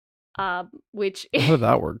which How did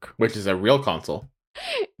that work? Which is a real console.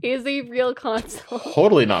 is a real console.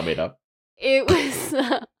 Totally not made up. It was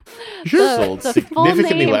Sold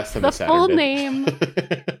significantly less than the Saturn full did. name.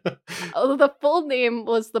 The full name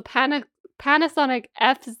was the Panasonic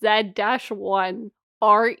FZ-1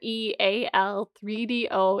 REAL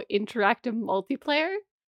 3DO Interactive Multiplayer,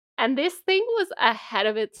 and this thing was ahead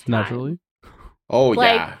of its time. Naturally. Oh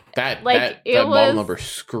Like- yeah, that like, it model was- number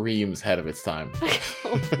screams ahead of its time.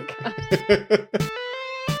 Oh my god.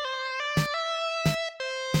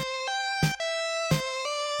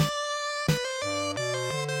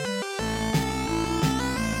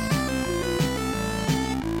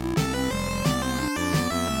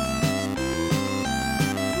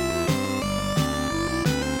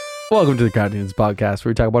 Welcome to the Guardians Podcast,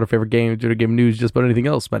 where we talk about our favorite games, video game news, just about anything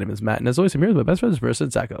else. My name is Matt, and as always, I'm here with my best friends, Marissa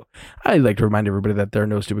and Sacco. I'd like to remind everybody that there are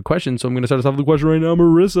no stupid questions, so I'm going to start us off with a question right now.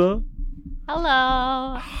 Marissa,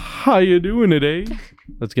 Hello. how you doing today?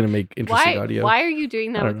 That's going to make interesting audio. Why are you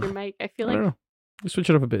doing that I with don't your mic? I I feel don't like know. Switch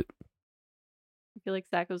it up a bit.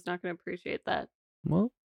 Sacco's not going to appreciate that.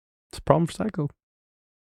 Well, it's a problem for Sacco.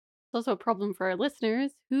 It's also a problem for our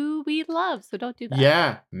listeners who we love, so don't do that.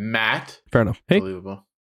 Yeah, Matt. Fair enough. Hey, Unbelievable.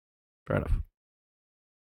 fair enough.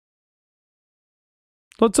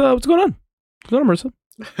 What's going on? What's going on,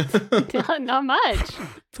 Marissa? Not much.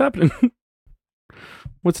 What's happening?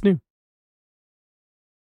 What's new?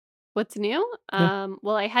 What's new? Yeah.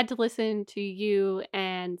 Well, I had to listen to you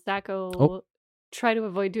and Sacco Oh. try to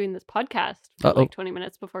avoid doing this podcast for Uh-oh. like 20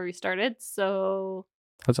 minutes before we started. So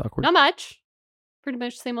That's awkward. not much. Pretty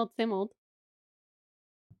much same old, same old.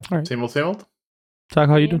 All right. Same old, same old.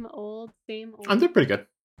 Sacco, how you doing? Same old, same old. I'm doing pretty good.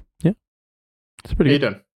 It's pretty How you good.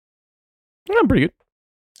 doing? Yeah, I'm pretty good.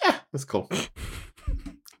 Yeah, that's cool.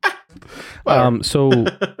 Whatever. So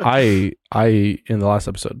I in the last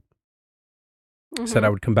episode said Mhm. I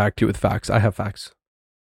would come back to you with facts. I have facts.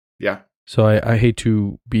 Yeah, So I hate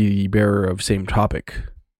to be the bearer of same topic,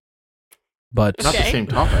 but not the Okay. same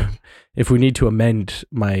topic. if we need to amend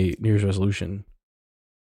my New Year's resolution,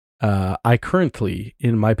 I currently,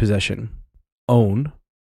 in my possession,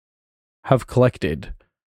 have collected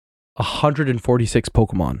 146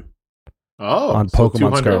 Pokemon Oh, on so Pokemon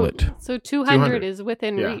 200. Scarlet. So 200 200. is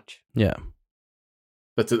within Yeah. reach. Yeah,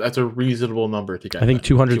 That's a reasonable number to get. I think then.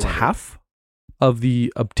 200 is half of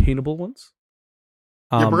the obtainable ones.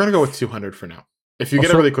 Yeah, we're gonna go with 200 for now. If you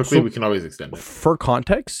get it really quickly, we can always extend it. For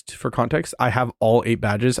context, I have all 8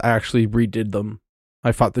 badges. I actually redid them.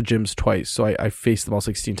 I fought the gyms twice, so I faced them all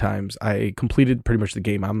 16 times. I completed pretty much the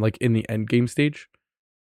game. I'm like in the end game stage.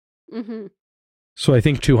 Mm-hmm. So I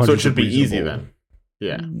think 200 So it is should be easy reasonable. then.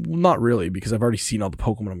 Yeah. Not really, because I've already seen all the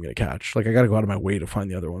Pokemon I'm going to catch. Like, I got to go out of my way to find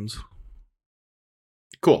the other ones.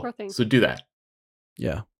 Cool. Poor thing. So do that.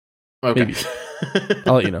 Yeah. Okay. Maybe.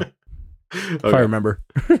 I'll let you know. If I remember.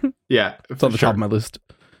 Yeah. It's on the top of my list.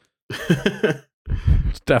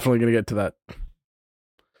 It's definitely going to get to that.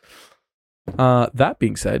 That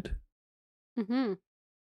being said, Mm-hmm.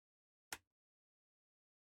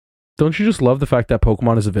 don't you just love the fact that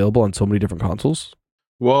Pokemon is available on so many different consoles?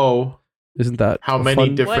 Whoa. Isn't that How a many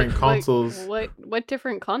fun- different consoles? What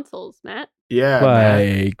different consoles, Matt? Yeah.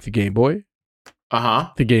 man. like the Game Boy,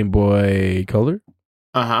 Uh-huh. the Game Boy Color,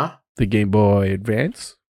 Uh-huh. the Game Boy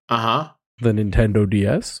Advance, Uh-huh. the Nintendo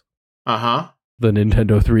DS, Uh-huh. the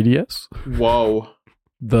Nintendo 3DS, Whoa.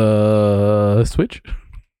 the Switch.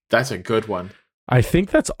 That's a good one. I think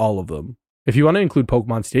that's all of them. If you want to include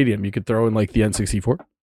Pokemon Stadium, you could throw in like the N64,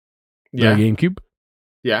 Yeah. the GameCube,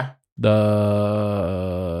 Yeah.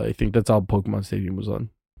 I think that's all Pokemon Stadium was on.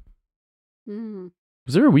 Mm.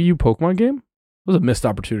 Was there a Wii U Pokemon game? It was a missed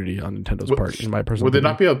opportunity on Nintendo's part, in my personal Would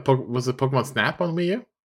there opinion. not be was it Pokemon Snap on Wii U?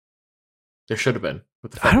 There should have been.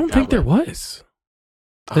 With the I don't think there tablet. was.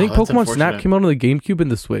 I Oh, think that's Pokemon Snap unfortunate. came out on the GameCube and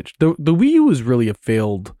the Switch. The Wii U was really a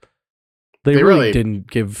failed. They They really really- didn't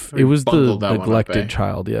give. they It was the bundled that one up, neglected eh?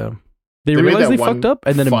 child. Yeah, they They made realized that they one fucked up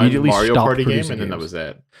and then fun immediately Mario stopped Party game, producing and then that games. was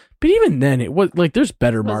it. But even then, it was like there's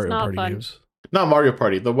better Was Mario not Party fun. games. Not Mario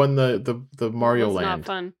Party. The one the Mario It's Land. not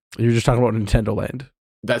fun. You're just talking about Nintendo Land.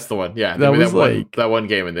 That's the one. Yeah. That They made was one, like- that one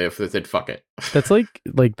game, and they said fuck it. That's like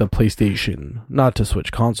the PlayStation, not to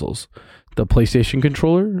switch consoles. The PlayStation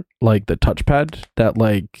controller, like the touchpad, that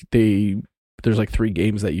like there's like 3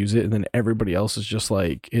 games that use it, and then everybody else is just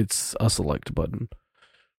like it's a select button.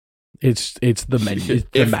 It's the menu, it's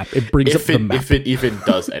the If- map. It brings up the map. If it even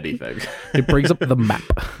does anything. It brings up the map.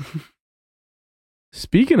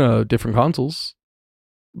 Speaking of different consoles,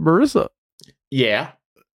 Marissa, Yeah.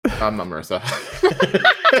 I'm not Marissa.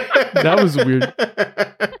 That was weird.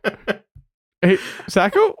 hey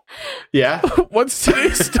Sacco, Yeah. what's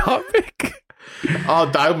today's topic?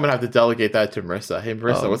 I'm gonna have to delegate that to Marissa. Hey,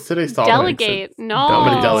 Marissa, what's today's topic? Delegate? No, I'm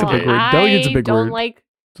gonna delegate. Delegate's a big don't word. like.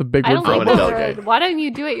 It's a big I word don't for like I'm that gonna all. delegate. word. Why don't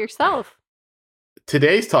you do it yourself?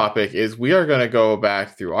 Today's topic is we are gonna go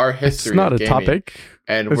back through our history. It's not of a gaming, topic.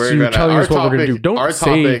 and It's we're you gonna. telling Our us what we're gonna topic. do. Don't our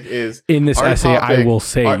say topic is In this our essay, I topic- will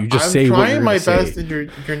say. You just I'm say what trying you're my gonna say. best, and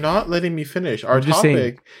you're not letting me finish. Our I'm just saying.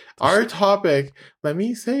 topic. Our topic. Let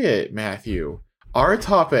me say it, Matthew. Our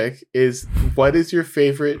topic is what is your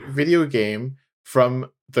favorite video game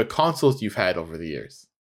from the consoles you've had over the years?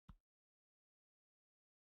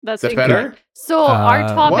 That's Is that incorrect. better? So our What?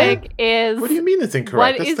 topic is. What do you mean it's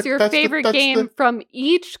incorrect? What is your favorite game from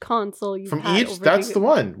each console you've From had each? over That's the the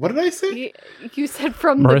one. What did I say? You said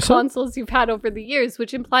from Marissa? the consoles you've had over the years,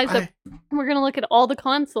 which implies that we're going to look at all the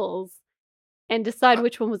consoles and decide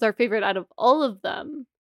which one was our favorite out of all of them.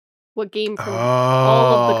 What game from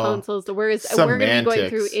all of the consoles? Whereas we're going to be going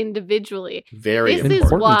through Semantics. individually. Very This is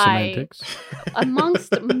important. Important why- semantics.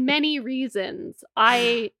 Amongst many reasons,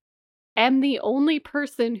 I am the only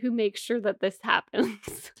person who makes sure that this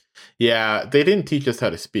happens. Yeah, they didn't teach us how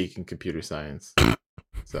to speak in computer science.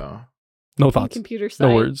 So, No In thoughts. computer science.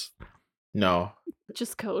 No words. no.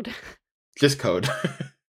 Just code. Just code.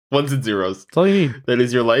 Ones and zeros. That's all you need. That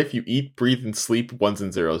is your life. You eat, breathe, and sleep ones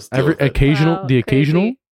and zeros. Deal Every with it. occasional, Wow, the occasional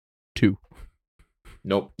crazy. 2.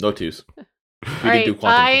 Nope, no twos. All can right, do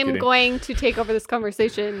quantum I'm computing. going to take over this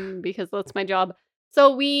conversation because that's my job.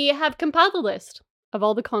 So we have compiled a list of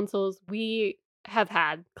all the consoles we have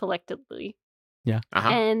had collectively. Uh-huh.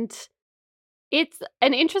 And it's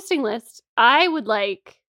an interesting list. I would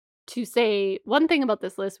like to say one thing about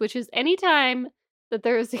this list, which is anytime that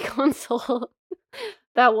there is a console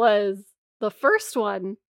that was the first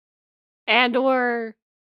one and or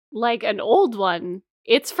like an old one,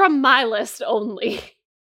 it's from my list only.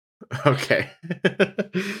 Okay.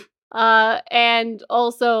 And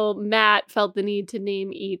also Matt felt the need to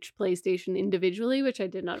name each PlayStation individually, which I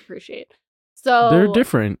did not appreciate. So They're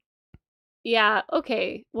different. Yeah,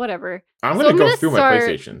 okay, whatever. I'm So gonna I'm go gonna through start- my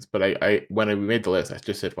PlayStations, but I when we made the list, I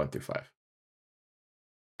just said 1 through 5.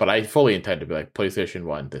 But I fully intend to be like PlayStation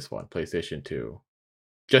 1, this one, PlayStation 2,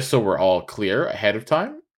 just so we're all clear ahead of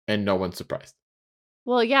time and no one's surprised.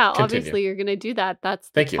 Well, yeah, Continue. obviously you're gonna do that. That's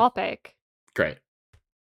the Thank you. topic. Great.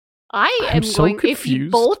 I I'm am so going. If you,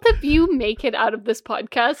 confused. both of you make it out of this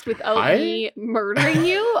podcast without I- me murdering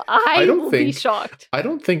you, I don't will be think- shocked. I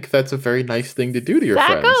don't think that's a very nice thing to do to your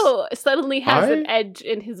friends. Sacco suddenly has an I- edge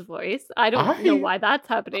in his voice. I don't know I- why that's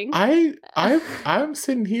happening. I'm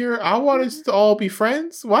sitting here. I want us to all be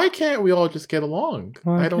friends. Why can't we all just get along?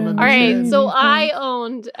 Why I don't can't All right, understand. so Friends. I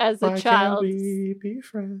owned as a Why child. can't we be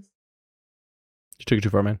friends? You took it too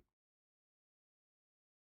far, man.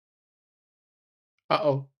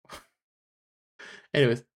 Uh-oh.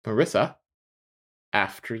 Anyways, Marissa,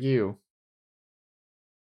 after you.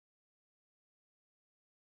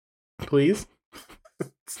 Please.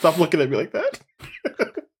 Stop looking at me like that.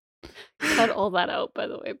 Cut all that out, by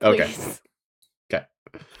the way, Okay. please. Okay.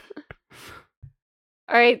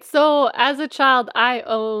 All right, so as a child, I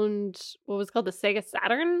owned what was called the Sega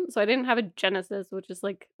Saturn. So I didn't have a Genesis, which is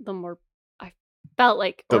like the more I felt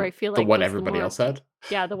like, or I feel like The one was everybody more- else had?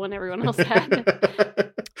 Yeah, the one everyone else had.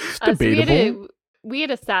 It's So debatable. we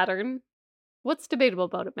had a Saturn. What's debatable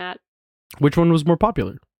about it, Matt? Which one was more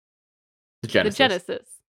popular? The Genesis. The Genesis.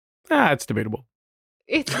 Ah, it's debatable.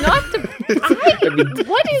 It's not. I mean,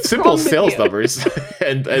 what is simple wrong with sales you? numbers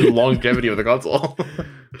and longevity of the console.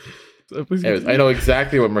 Anyways, I know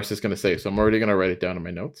exactly what Marissa's going to say, so I'm already going to write it down in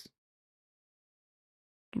my notes.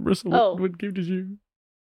 Marissa, Oh. what game did you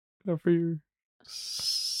have for your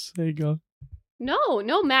Sega?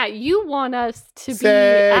 No, Matt. You want us to be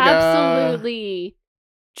Sega. absolutely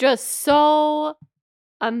just so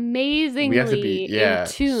amazingly yeah. in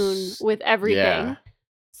tune with everything. Yeah.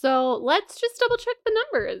 So let's just double check the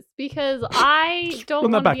numbers because I don't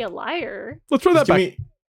run that want to back. be a liar. Let's run that Give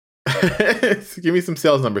back. me, give me some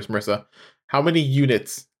sales numbers, Marissa. How many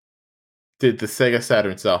units did the Sega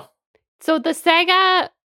Saturn sell? So the Sega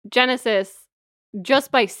Genesis,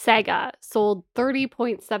 just by Sega, sold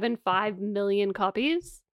 30.75 million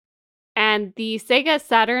copies. And the Sega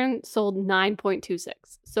Saturn sold 9.26.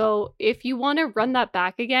 So if you want to run that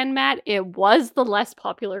back again, Matt, it was the less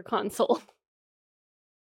popular console.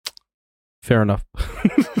 Fair enough.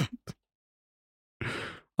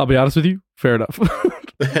 I'll be honest with you. Fair enough.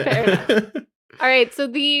 Fair All right, so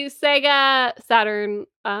the Sega Saturn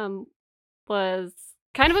was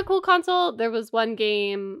kind of a cool console. There was one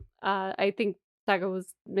game, I think Sago was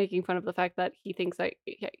making fun of the fact that he thinks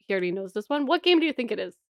he already knows this one. What game do you think it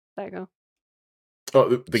is, Sago? Oh,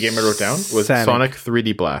 the game I wrote down was Sonic. Sonic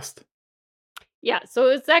 3D Blast. Yeah, so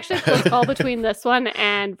it's actually a close call between this one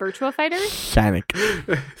and Virtua Fighter. Sonic.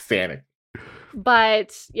 Sanic.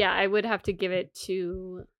 But yeah, I would have to give it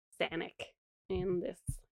to Sanic in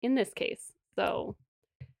this case. So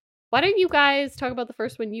why don't you guys talk about the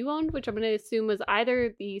first one you owned, which I'm going to assume was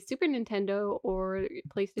either the Super Nintendo or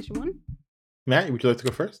PlayStation 1? Matt, would you like to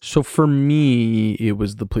go first? So for me, it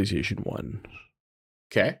was the PlayStation 1.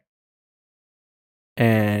 Okay.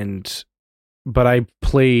 But I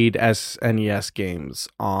played SNES games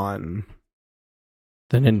on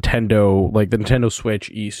the Nintendo, like the Nintendo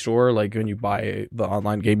Switch eStore. Like when you buy the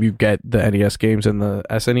online game, you get the NES games and the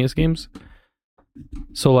SNES games.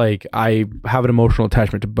 So like I have an emotional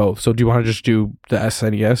attachment to both. So do you want to just do the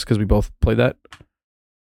SNES because we both played that?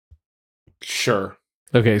 Sure.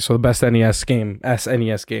 Okay, so the best SNES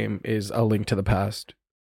game is A Link to the Past.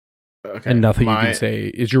 Okay. And nothing you can say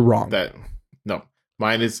is you're wrong. No.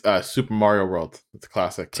 Mine is Super Mario World. It's a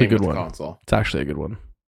classic. It's a good one. Console. It's actually a good one.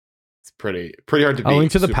 It's pretty hard to beat. A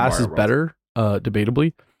Link to the Super Past Mario is World. better,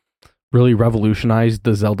 debatably. Really revolutionized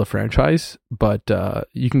the Zelda franchise, but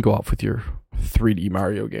you can go off with your 3D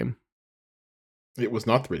Mario game. It was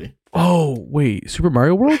not 3D. Oh, wait. Super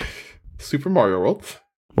Mario World? Super Mario World?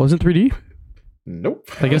 Wasn't 3D? Nope.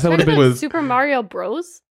 I guess that would have been... was Super Mario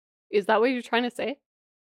Bros? Is that what you're trying to say?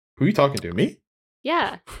 Who are you talking to? Me?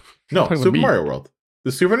 Yeah. No, Talking about Super me. Mario World.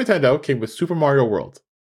 The Super Nintendo came with Super Mario World.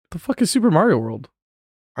 The fuck is Super Mario World?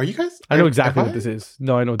 Are you guys? I know exactly what this is.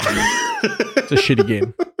 No, I know what this is. It's a shitty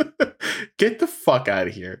game. Get the fuck out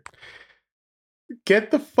of here. Get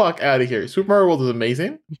the fuck out of here. Super Mario World is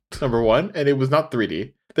amazing, number one, and it was not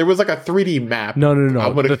 3D. There was like a 3D map. No.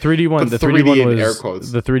 The 3D one. The 3D one in air was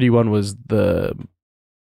quotes. the 3D one was the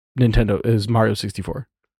Nintendo. Is Mario 64.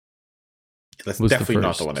 That's was the definitely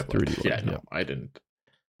not the one I first played. 3D one, Yeah, no, yeah. I didn't.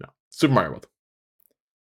 No, Super Mario World.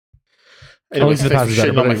 Link to the thanks Past for is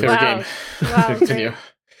better, shitting on my but favorite Wow. game. Wow, Continue.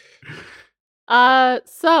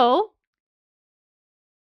 So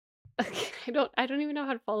okay, I don't even know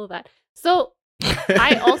how to follow that. So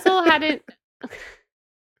I also hadn't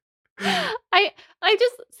I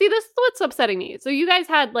just see, this is what's upsetting me. So you guys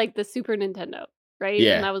had like the Super Nintendo, right?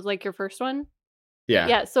 Yeah. And that was like your first one? Yeah.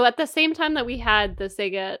 Yeah. So at the same time that we had the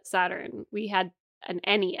Sega Saturn, we had an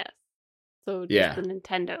NES. So just Yeah. the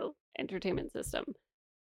Nintendo Entertainment System.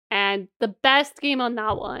 And the best game on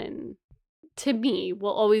that one, to me,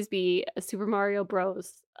 will always be a Super Mario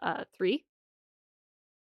Bros. 3.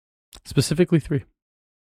 Specifically 3.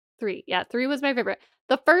 3. Yeah, 3 was my favorite.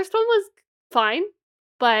 The first one was fine,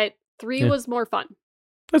 but 3 Yeah. was more fun.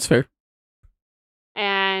 That's fair.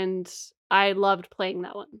 And I loved playing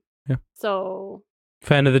that one. Yeah. So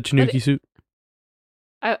Fan of the Tanuki suit?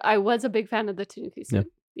 I was a big fan of the Tanuki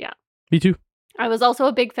suit. Yeah. Me too. I was also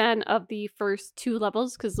a big fan of the first 2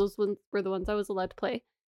 levels because those ones were the ones I was allowed to play.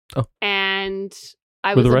 Oh. And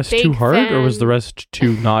I Were was the a rest big too hard, or was the fan- rest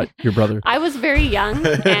too not your brother? I was very young,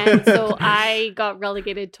 and so I got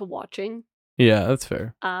relegated to watching. Yeah, that's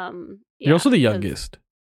fair. You're also the because youngest.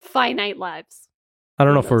 Finite lives. I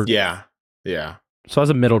don't know if we're... Yeah. Yeah. So as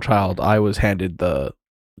a middle child, I was handed the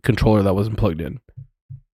controller that wasn't plugged in.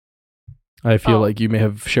 I feel Oh. like you may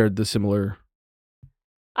have shared the similar...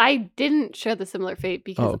 I didn't share the similar fate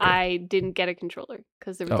because okay. I didn't get a controller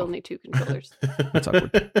because there was Oh. only 2 controllers. That's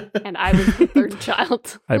awkward. And I was the third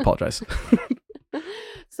child. I apologize.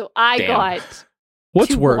 So I Damn. got...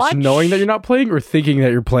 What's To worse, watch- knowing that you're not playing or thinking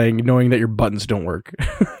that you're playing, knowing that your buttons don't work?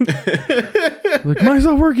 Like, mine's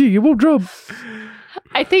not working. It won't jump.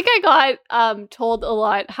 I think I got told a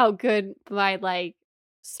lot how good my like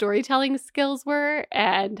storytelling skills were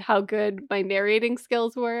and how good my narrating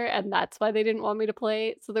skills were, and that's why they didn't want me to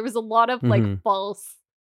play. So there was a lot of like Mhm. false,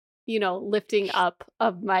 lifting up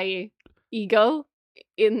of my ego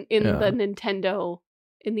in Yeah. the Nintendo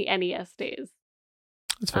in the NES days.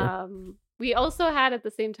 That's fair. We also had at the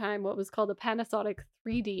same time what was called a Panasonic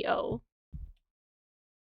 3DO,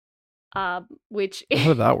 which How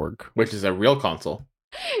did that work? Which is a real console.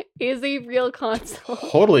 is a real console.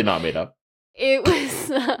 Totally not made up. It was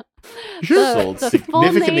Sold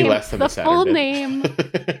significantly less than the Saturn full did. name.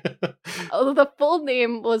 The full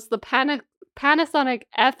name was the Panasonic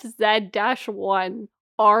FZ-1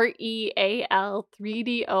 REAL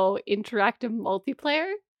 3DO Interactive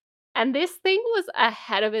Multiplayer, and this thing was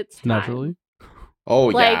ahead of its time. Naturally. Oh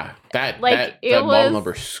Like- yeah, that like, that, it that model was-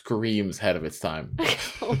 number screams ahead of its time.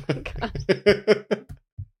 Oh my god!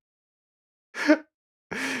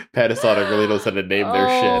 Panasonic really knows how to name their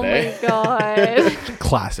Oh shit, eh? my god!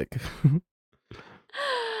 Classic.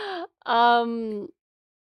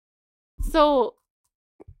 So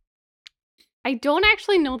I don't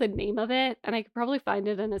actually know the name of it, and I could probably find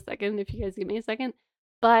it in a second if you guys give me a second.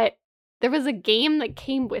 But there was a game that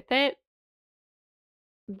came with it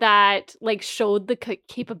that like showed the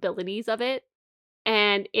capabilities of it,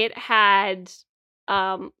 and it had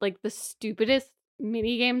like the stupidest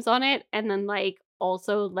mini games on it, and then like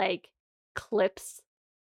also like clips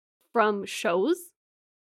from shows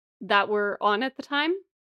that were on at the time.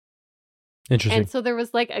 Interesting. And so there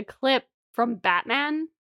was like a clip from Batman,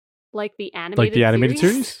 like the animated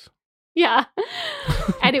series? Yeah.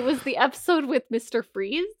 And it was the episode with Mr.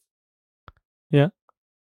 Freeze. Yeah.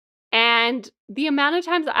 And the amount of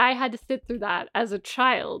times I had to sit through that as a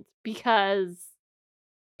child because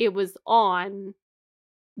it was on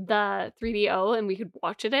the 3DO and we could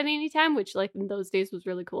watch it at any time, which like in those days was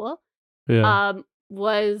really cool. Yeah.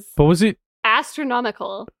 Was But was it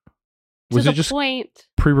astronomical was to it the just point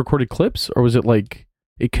pre-recorded clips, or was it like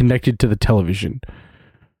it connected to the television?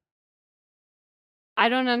 I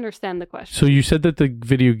don't understand the question. So you said that the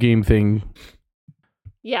video game thing,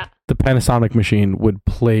 Yeah. the Panasonic machine, would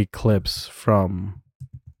play clips from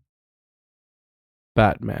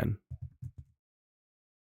Batman.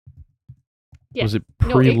 Yeah. Was it No,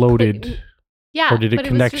 it preloaded, Yeah. or did it but was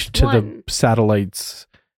connect just to one. the satellites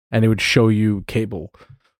and it would show you cable?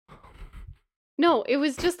 No, it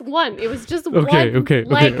was just one. It was just Okay, one okay,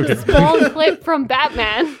 like okay. small clip from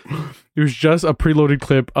Batman. It was just a preloaded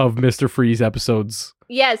clip of Mr. Freeze episodes.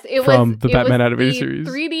 Yes, it From was the it Batman was animated the series.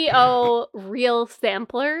 3DO real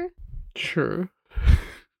sampler. Sure.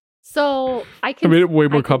 So I I can made it way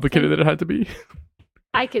more can complicated send- than it had to be.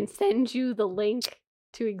 I can send you the link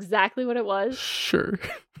to exactly what it was, Sure.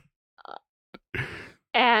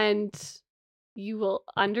 and you will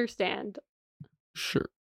understand. Sure.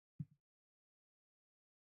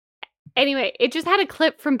 Anyway, it just had a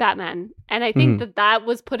clip from Batman, and I think that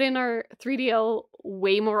was put in our 3DO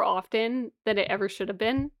way more often than it ever should have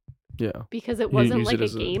been Yeah. because it You wasn't use like it a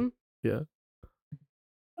as game. It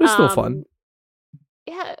was still fun.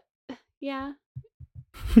 Yeah. Yeah.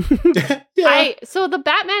 Yeah. So the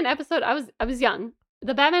Batman episode, I was young.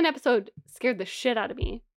 The Batman episode scared the shit out of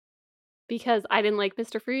me because I didn't like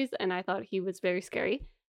Mr. Freeze and I thought he was very scary.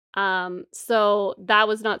 So that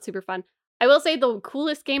was not super fun. I will say the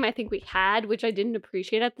coolest game I think we had, which I didn't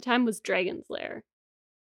appreciate at the time, was Dragon's Lair.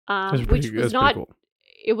 Which was not cool.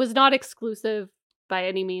 it was not exclusive by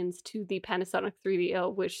any means to the Panasonic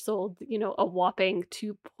 3DO, which sold, a whopping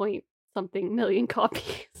 2 point something million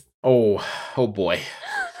copies. Oh boy.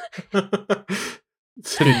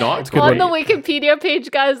 It's not On great. the Wikipedia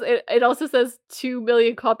page, guys, it also says 2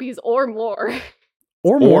 million copies or more.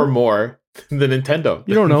 Or Or more. more. The Nintendo.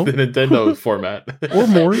 You don't know. The Nintendo format. Or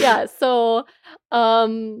more. Yeah, so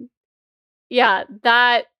yeah,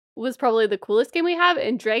 that was probably the coolest game we have.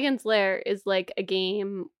 And Dragon's Lair is like a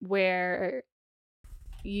game where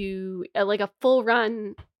you like a full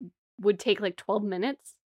run would take like 12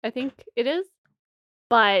 minutes, I think it is.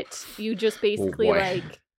 But you just basically boy.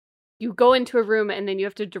 like you go into a room and then you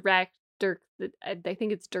have to direct I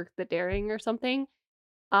think it's Dirk the Daring or something.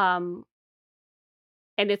 And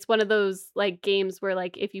it's one of those like games where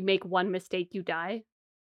like if you make one mistake you die.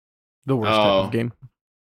 The worst type Oh. of game.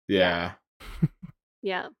 Yeah.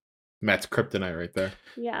 Yeah. Matt's kryptonite right there.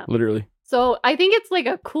 Yeah. Literally. So I think it's like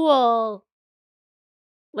it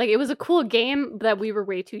was a cool game that we were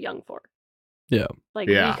way too young for. Yeah. Like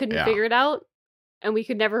Yeah, we couldn't yeah. figure it out and we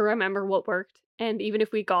could never remember what worked. And even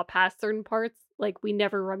if we got past certain parts, like we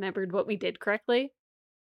never remembered what we did correctly.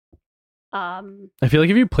 I feel like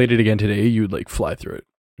if you played it again today, you'd like fly through it.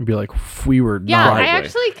 You'd be like, we were Yeah, not I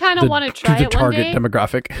actually kind of want to try the it one target day.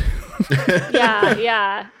 demographic.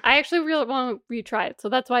 Yeah. I actually really want to retry it. So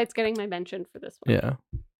that's why it's getting my mention for this one. Yeah.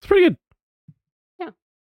 It's pretty good.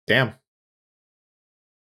 Damn.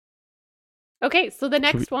 Okay, so the Should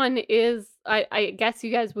next one is I guess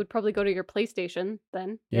you guys would probably go to your PlayStation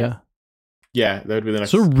then. Yeah. Yeah, that would be the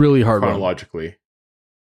next It's a really hard one. chronologically.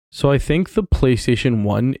 So I think the PlayStation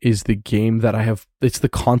 1 is the game that it's the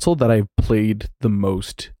console that I've played the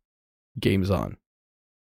most games on.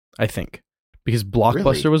 I think. Because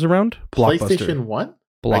Blockbuster Really? was around. PlayStation 1?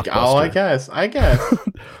 Blockbuster. I guess.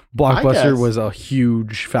 Blockbuster guess. was a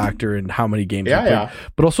huge factor in how many games I Yeah, played. yeah.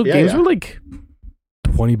 But also Yeah, games yeah. were like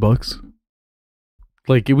 $20.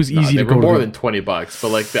 Like it was No, easy they to were go more to. than $20, but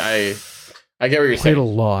like I get what you're Played saying.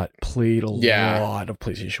 a Yeah. lot of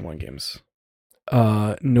PlayStation 1 games.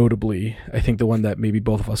 Notably, I think the one that maybe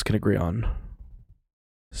both of us can agree on,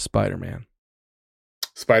 Spider-Man.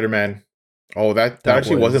 Spider-Man. Oh, that That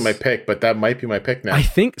actually wasn't my was- pick, but that might be my pick now. I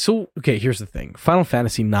think so. Okay, here's the thing: Final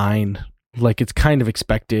Fantasy 9, like it's kind of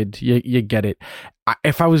expected. You get it.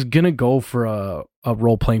 If I was gonna go for a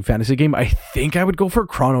role playing fantasy game, I think I would go for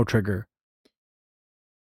Chrono Trigger.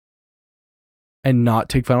 and not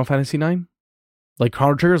take Final Fantasy 9? Like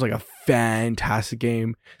Chrono Trigger is like a fantastic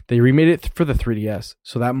game. They remade it for the 3DS,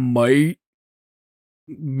 so that might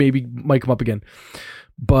come up again.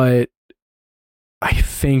 But I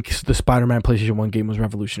think the Spider-Man PlayStation 1 game was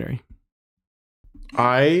revolutionary.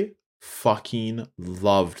 I fucking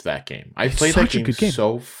loved that game. I It's played that such a good game.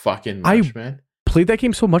 so fucking much, man. Played that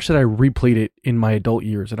game so much that I replayed it in my adult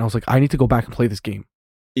years, and I was like, I need to go back and play this game.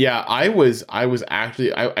 Yeah, I was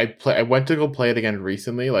actually I went to go play it again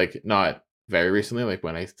recently, like not very recently, like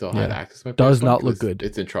when I still had access to my Does PS1, not look 'cause good.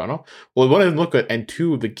 It's in Toronto. Well, one, it didn't look good, and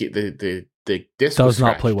two, the disc Does was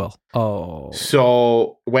not play scratched. well. Oh,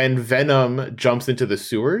 So when Venom jumps into the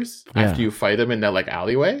sewers after Yeah. you fight him in that like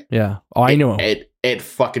alleyway, yeah. Oh, I know. it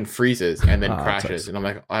fucking freezes and then Ah, that crashes, sucks. and I'm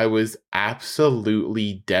like, I was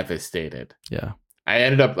absolutely devastated. Yeah. I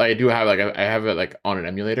ended up, I do have like I have it like on an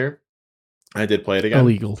emulator. I did play it again.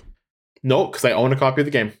 Illegal. No, because I own a copy of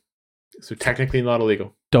the game, so technically not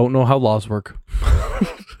illegal. Don't know how laws work.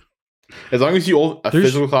 As long as you own a There's-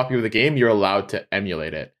 physical copy of the game, you're allowed to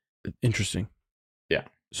emulate it. Interesting. Yeah.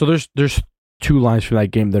 So there's two lines from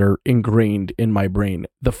that game that are ingrained in my brain.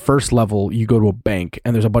 The first level, you go to a bank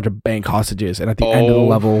and there's a bunch of bank hostages, and at the end of the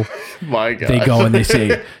level, My God, they go and they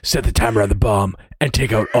say, "Set the timer on the bomb and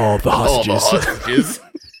take out all the all the hostages." hostages.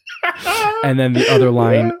 And then the other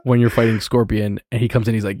line, when you're fighting Scorpion, and he comes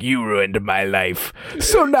in, he's like, "You ruined my life,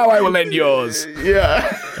 so now I will end yours."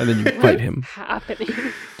 Yeah. And then you fight him. Happening.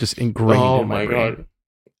 Just ingrained Oh in my my brain. God.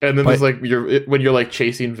 And then But- there's like when you're like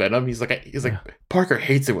chasing Venom, he's like Parker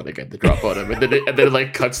hates it when they get the drop on him, and then it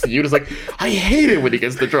like cuts to you. And it's like, I hate it when he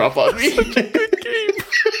gets the drop on me.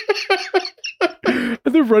 And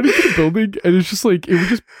they're running to the building, and it's just like, it would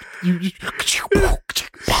just, you just,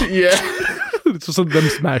 Yeah, it's just them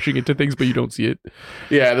smashing into things, but you don't see it.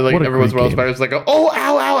 yeah. They're like What a everyone's great well, game. Spider's like, oh,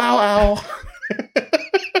 ow, ow, ow,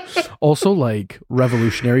 ow. Also, like,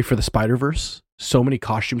 revolutionary for the Spider-Verse. So many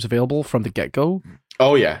costumes available from the get-go.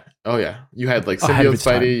 Oh yeah. You had like Ahead of symbiote its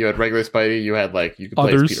time. Spidey, you had regular Spidey, you had like you could play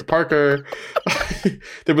as Others. Peter Parker.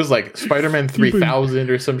 There was like Spider-Man 3000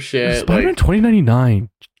 or some shit. Spider-Man Like 2099.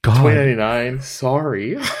 God, 2099.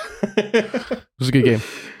 Sorry. it was a good game.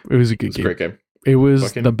 It was a good It's a game. great game. It was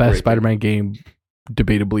Fucking the best great game. Spider-Man game,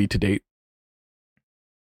 debatably to date.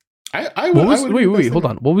 I What was? would Wait, agree with hold that.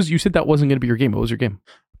 on. What was? You said that wasn't going to be your game. What was your game?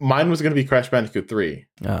 Mine was going to be Crash Bandicoot 3.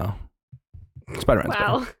 Oh, Spider-Man's better.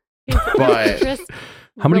 Wow. But- Interest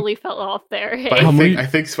How many- really fell off there. But How I many-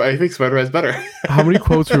 think Spider-Man's better. How many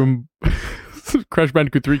quotes from Crash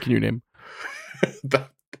Bandicoot 3 can you name?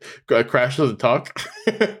 Crash doesn't talk.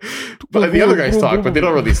 But the other guys talk, but they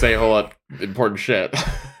don't really say a whole lot of important shit.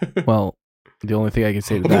 Well, the only thing I can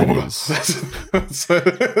say to that is That's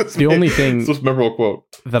The only thing- It's the most memorable quote.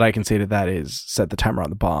 that I can say to that is set the timer on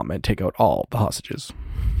the bomb and take out all the hostages.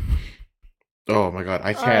 Oh my God,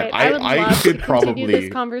 I All can't. right, I would I love could to continue probably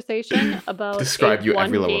this conversation about describe you one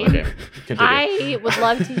every level game. of the game. Continue. I would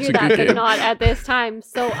love to It's hear a that, good but game. not at this time.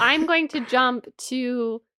 So I'm going to jump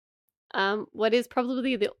to what is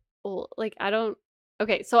probably the old, like I don't.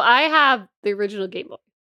 Okay, so I have the original Game Boy,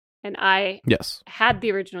 and I Yes. had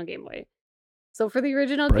the original Game Boy. So for the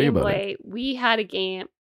original Brag Game about Boy, we had a game.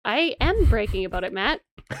 I am breaking about it, Matt.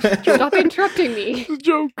 Stop interrupting me. It's a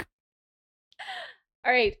joke.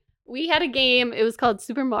 All right. We had a game. It was called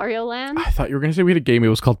Super Mario Land. I thought you were going to say we had a game. It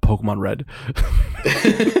was called Pokemon Red.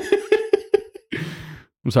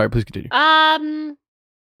 I'm sorry. Please continue.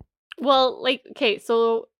 Well, like, okay,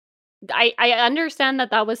 so I understand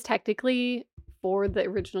that was technically for the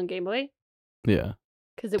original Game Boy Yeah.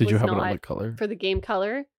 because it Did was you have it not on the color? for the Game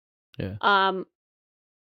Color. Yeah.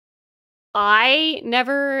 I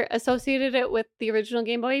never associated it with the original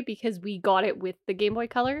Game Boy because we got it with the Game Boy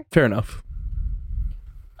Color. Fair enough.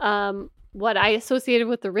 What I associated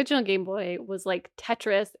with the original Game Boy was like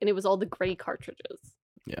Tetris, and it was all the gray cartridges.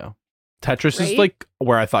 Yeah. Tetris is Right? like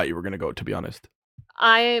where I thought you were going to go, to be honest.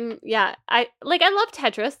 I love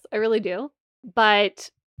Tetris, I really do. But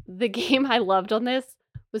the game I loved on this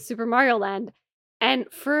was Super Mario Land. And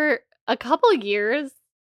for a couple of years,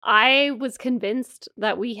 I was convinced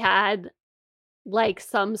that we had like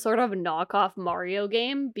some sort of knockoff Mario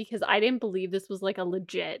game because I didn't believe this was like a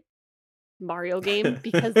legit Mario game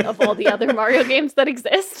because of all the other Mario games that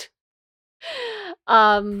exist.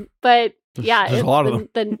 But yeah, There's a lot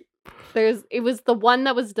of them. It was the one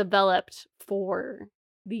that was developed for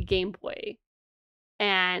the Game Boy,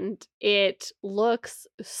 and it looks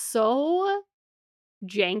so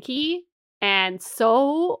janky and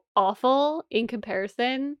so awful in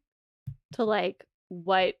comparison to like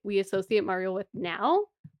what we associate Mario with now.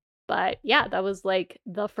 But yeah, that was like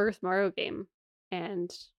the first Mario game, and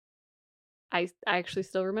I actually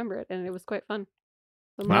still remember it, and it was quite fun.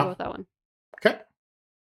 So I'm gonna go with that one. Okay.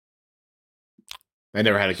 I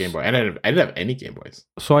never had a Game Boy. I didn't have any Game Boys.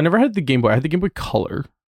 So I never had the Game Boy. I had the Game Boy Color.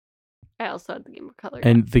 I also had the Game Boy Color.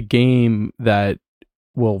 And the game that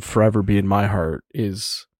will forever be in my heart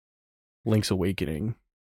is Link's Awakening.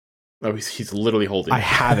 Oh, he's literally holding I it.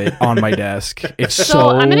 have it on my desk. It's so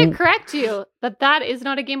I'm going to correct you that is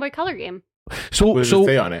not a Game Boy Color game. So what does it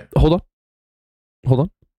say on it? Hold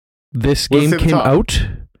on. This game came out.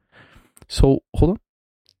 So hold on.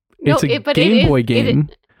 No, it's a Game Boy game,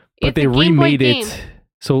 but they remade it.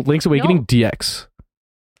 So Link's Awakening DX.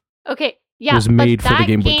 Okay, yeah, was made but for the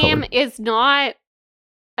Game Boy game Color. is not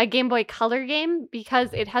a Game Boy Color game because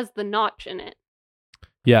it has the notch in it.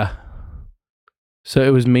 Yeah. So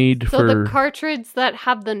it was made so for the cartridges that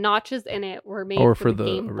have the notches in it were made for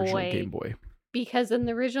the original Game Boy. Because in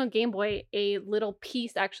the original Game Boy, a little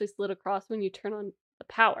piece actually slid across when you turn on the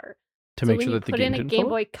power. To make sure that the game didn't didn't Game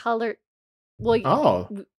fall? Boy Color. Well,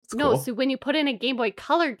 no. So when you put in a Game Boy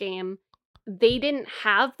Color game, they didn't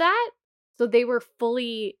have that. So they were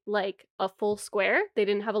fully like a full square. They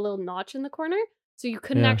didn't have a little notch in the corner. So you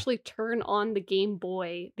couldn't actually turn on the Game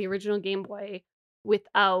Boy, the original Game Boy,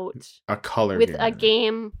 without a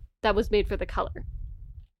game that was made for the color.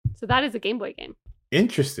 So that is a Game Boy game.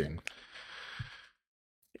 Interesting.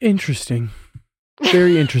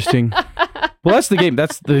 Very interesting. Well, that's the game.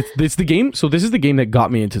 It's the game. So this is the game that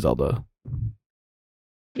got me into Zelda.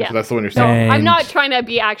 Yeah, so that's the one you're saying. saying. No, I'm not trying to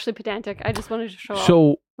be actually pedantic. I just wanted to show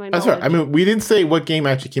off. That's right. I mean, we didn't say what game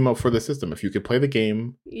actually came out for the system. If you could play the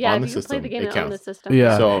game on the system, play the game it counts. on the system.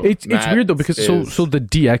 Yeah, so it's weird though because so the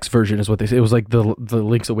DX version is what they say. It was like the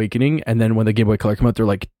Link's Awakening, and then when the Game Boy Color came out, they're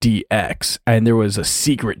like DX, and there was a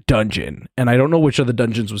secret dungeon, and I don't know which of the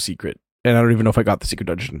dungeons was secret, and I don't even know if I got the secret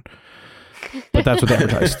dungeon, but that's what they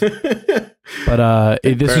advertised. But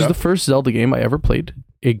this was the first Zelda game I ever played.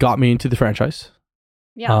 It got me into the franchise.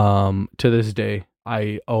 Yeah. To this day,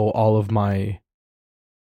 I owe all of my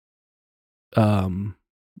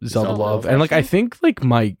Zelda love, and like I think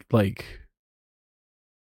my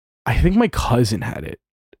cousin had it,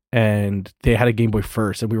 and they had a Game Boy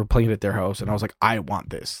first, and we were playing it at their house, and I was like, I want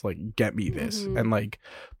this, like get me this. And like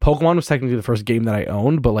Pokemon was technically the first game that I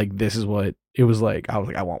owned, but like this is what it was like. I was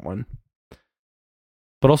like, I want one.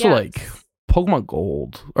 But also like Pokemon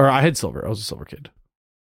Gold, or I had Silver. I was a Silver kid.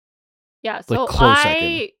 Yeah, so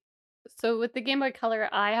so with the Game Boy Color,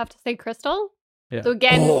 I have to say Crystal. Yeah. So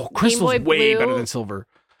again, Crystal's Game Boy way Blue. better than Silver.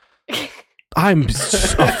 I'm a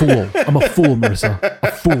fool. I'm a fool, Marissa.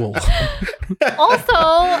 A fool. Also,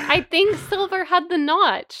 I think Silver had the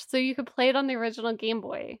notch, so you could play it on the original Game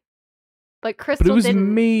Boy. But Crystal But it was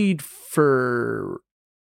didn't. made for.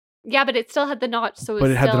 Yeah, but it still had the notch, so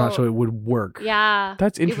But it had the notch, so it would work. Yeah,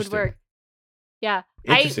 that's interesting. It would work. Yeah,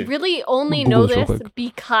 I really only know this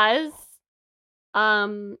because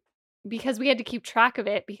we had to keep track of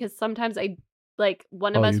it because sometimes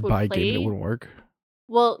one of us would buy play. A game that wouldn't work.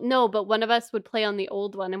 Well, no, but one of us would play on the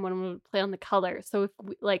old one and one would play on the color. So if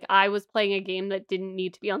I was playing a game that didn't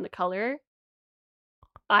need to be on the color,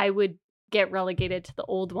 I would get relegated to the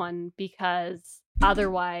old one because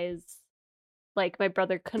otherwise, my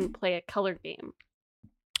brother couldn't play a color game.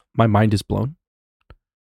 My mind is blown.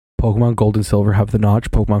 Pokemon Gold and Silver have the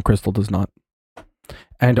notch. Pokemon Crystal does not.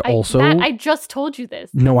 And I just told you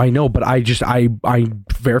this. No, I know, but I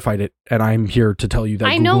verified it, and I'm here to tell you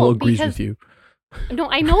that Google agrees with you. No,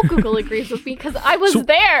 I know Google agrees with me because I was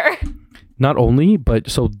there. Not only,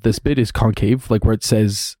 but so this bit is concave, like where it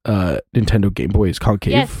says Nintendo Game Boy is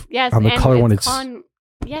concave. Yes. On the color one, it's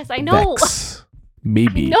yes, I know. Vex,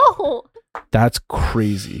 maybe. No. That's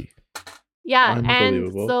crazy. Yeah,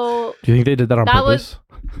 and so do you think they did that on purpose?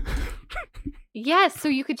 Yes, so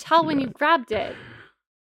you could tell when you grabbed it.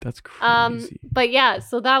 That's crazy. But yeah,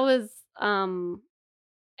 so that was and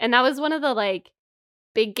that was one of the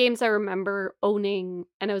big games I remember owning,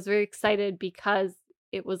 and I was very excited because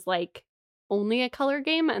it was only a color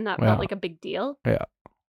game, and that felt like a big deal. Yeah.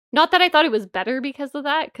 Not that I thought it was better because of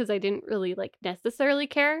that, because I didn't really necessarily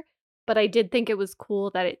care, but I did think it was cool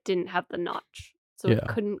that it didn't have the notch. So it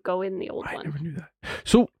couldn't go in the old one. I never knew that.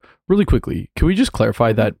 So, really quickly, can we just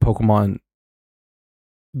clarify that Pokemon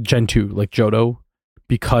Gen 2, Johto,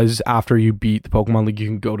 because after you beat the Pokemon League, you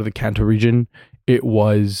can go to the Kanto region, it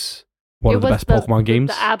was one of the best Pokemon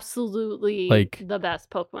games? Absolutely the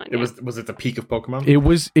best Pokemon game. Was it the peak of Pokemon? It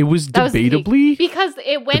was debatably because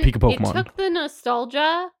it went. The peak of Pokemon. It took the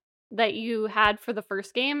nostalgia that you had for the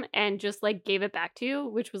first game and just gave it back to you,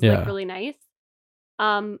 which was really nice.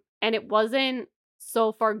 And it wasn't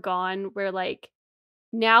so far gone where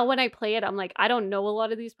now when I play it, I'm like, I don't know a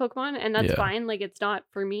lot of these Pokemon, and that's Yeah. fine. Like, it's not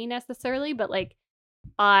for me necessarily, but like,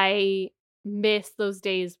 I miss those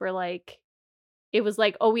days where like it was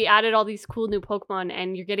like, oh, we added all these cool new Pokemon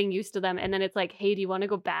and you're getting used to them. And then it's like, hey, do you want to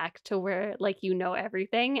go back to where like you know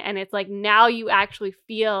everything? And it's like now you actually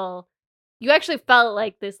felt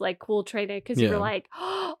like this like cool trainer because you were Yeah. like,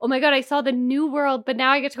 oh my god, I saw the new world, but now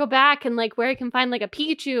I get to go back and like where I can find like a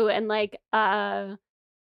Pikachu and like a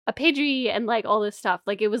Pidgey and like all this stuff.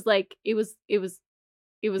 Like it was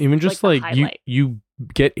Even just the like highlight. you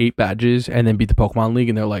get 8 badges and then beat the Pokemon League,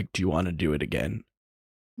 and they're like, "Do you want to do it again?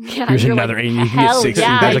 Yeah, Here's you're another like, 8, and you can get "Hell 16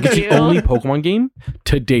 yeah, badges." Like, I it's the do." only Pokemon game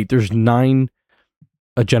to date. There's 9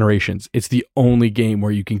 generations. It's the only game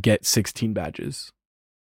where you can get 16 badges.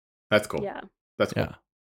 That's cool. Yeah. That's cool. Yeah.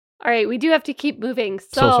 All right, we do have to keep moving.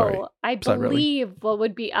 So, sorry. I Sorry, really. believe what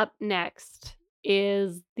would be up next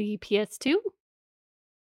is the PS2.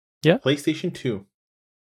 PlayStation 2.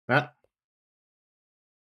 Matt?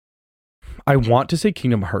 I want to say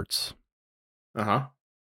Kingdom Hearts. Uh-huh.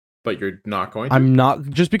 But you're not going to? I'm not,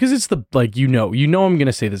 just because it's the, like, you know I'm going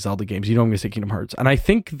to say the Zelda games. You know I'm going to say Kingdom Hearts. And I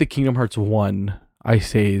think the Kingdom Hearts 1, I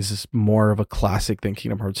say, is more of a classic than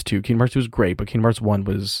Kingdom Hearts 2. Kingdom Hearts 2 was great, but Kingdom Hearts 1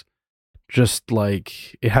 was just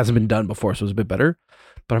like, it hasn't been done before, so it was a bit better.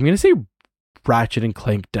 But I'm going to say Ratchet and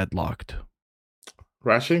Clank Deadlocked.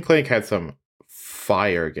 Ratchet and Clank had some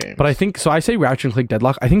fire games. But I think, so I say Ratchet and Clank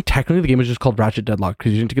Deadlock. I think technically the game was just called Ratchet Deadlock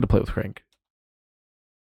because you didn't get to play with Crank.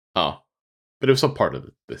 Oh. But it was still part of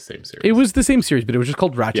the same series. It was the same series, but it was just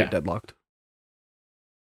called Ratchet Yeah. Deadlocked.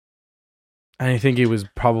 And I think it was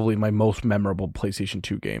probably my most memorable PlayStation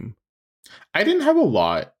 2 game. I didn't have a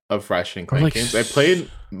lot of Ratchet and Clank Like, games. I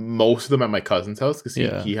played most of them at my cousin's house because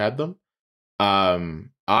Yeah. he had them.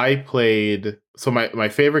 I played... So my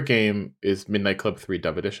favorite game is Midnight Club 3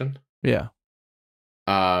 Dub Edition. Yeah.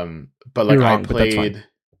 But like You're wrong, I but that's fine. played...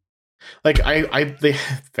 Like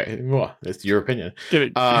well, it's your opinion.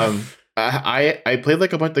 I played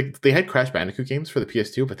like a bunch. Like they had Crash Bandicoot games for the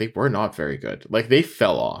PS2, but they were not very good. Like they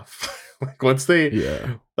fell off. Like once they,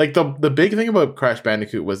 Yeah. like the big thing about Crash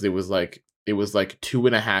Bandicoot was it was like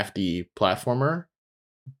 2.5D platformer,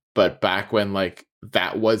 but back when like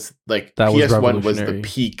that was PS1 was the revolutionary.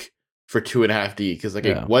 peak for 2.5D because like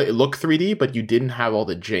Yeah. it looked 3D, but you didn't have all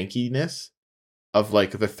the jankiness of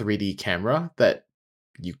like the 3D camera that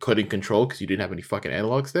you couldn't control because you didn't have any fucking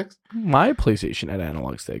analog sticks. My PlayStation had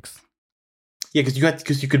analog sticks. Yeah,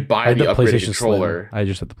 because you could I buy had the the upgraded PlayStation controller. Slim. I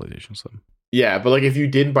just had the PlayStation Slim. Yeah, but like if you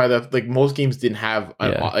didn't buy the like most games didn't have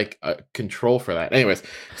a control for that. Anyways,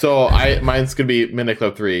 so mine's gonna be Midnight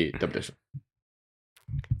Club 3 Dub Edition.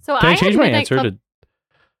 So Can I had change my Midnight answer Club to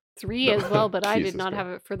 3 No. as well, but I did Jesus not Christ. have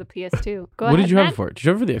it for the PS2. Go what ahead, did you have Matt. it for? Did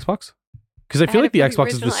you have it for the Xbox? Because I feel had like the it for Xbox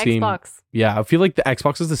is the original same. Xbox. Yeah, I feel like the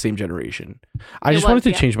Xbox is the same generation. I It just wanted was, to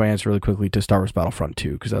yeah. change my answer really quickly to Star Wars Battlefront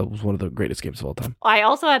 2 because that was one of the greatest games of all time. I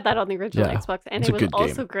also had that on the original Yeah, Xbox, and it's it a was good game.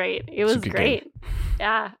 also great. It It's a was good great.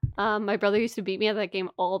 Yeah. My brother used to beat me at that game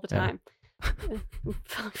all the Yeah. time.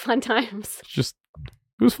 Fun times. It's just,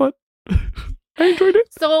 it was fun. I enjoyed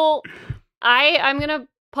it. So I'm gonna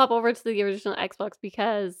pop over to the original Xbox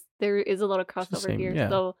because there is a lot of the crossover same, here. yeah.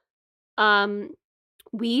 So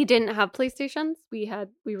we didn't have PlayStations. We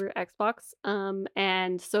were Xbox.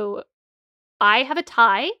 And so I have a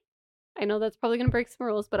tie. I know that's probably gonna break some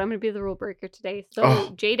rules, but I'm gonna be the rule breaker today. So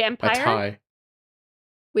Oh, Jade A Empire, tie.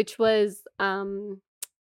 which was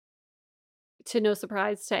to no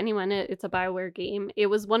surprise to anyone, it's a BioWare game. It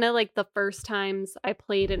was one of like the first times I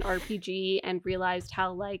played an RPG and realized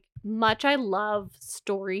how like much I love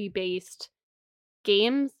story-based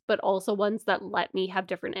games, but also ones that let me have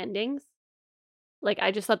different endings. Like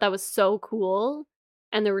I just thought that was so cool,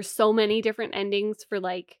 and there were so many different endings for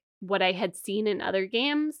like what I had seen in other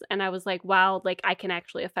games, and I was like, wow, like I can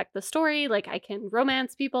actually affect the story, like I can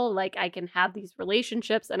romance people, like I can have these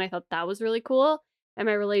relationships, and I thought that was really cool. And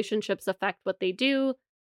my relationships affect what they do.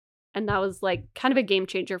 And that was like kind of a game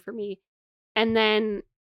changer for me. And then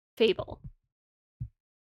Fable.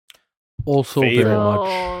 Also Fable. very So,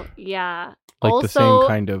 much yeah. like also, the same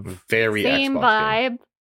kind of. Very same Xbox vibe. game.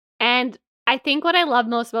 And I think what I love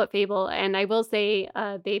most about Fable, and I will say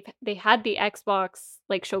they had the Xbox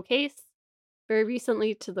like showcase very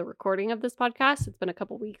recently to the recording of this podcast. It's been a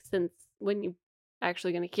couple weeks since when you're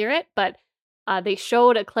actually going to hear it, but they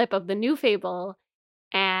showed a clip of the new Fable,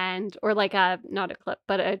 or like not a clip,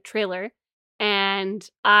 but a trailer. And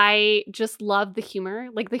I just love the humor.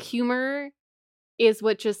 Like the humor is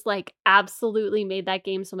what just like absolutely made that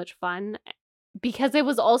game so much fun, because it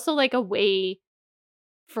was also like a way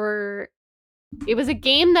for it was a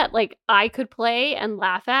game that like I could play and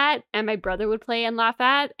laugh at, and my brother would play and laugh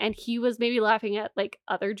at, and he was maybe laughing at like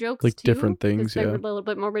other jokes Like too, different 'cause things, they yeah. were a little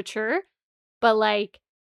bit more mature, but like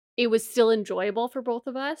it was still enjoyable for both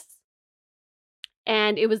of us.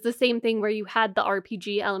 And it was the same thing where you had the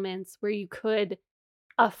RPG elements where you could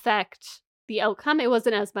affect the outcome. It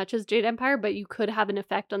wasn't as much as Jade Empire, but you could have an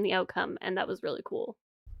effect on the outcome, and that was really cool.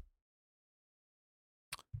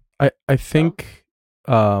 I think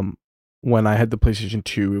when I had the PlayStation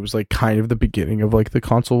 2, it was like kind of the beginning of like the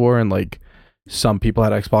console war, and like some people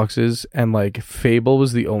had Xboxes, and like Fable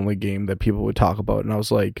was the only game that people would talk about, and I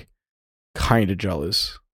was like kind of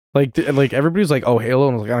jealous. Like everybody was like, "Oh, Halo,"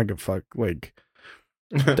 and I was like, "I don't give a fuck." Like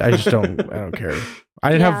I don't care.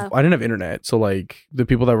 I didn't have internet, so like the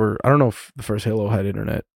people that were, I don't know if the first Halo had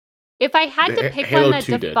internet. If I had to pick Halo one that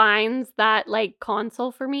 2 did. defines that like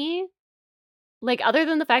console for me, like other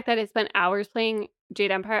than the fact that I spent hours playing Jade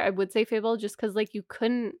Empire, I would say Fable, just because like you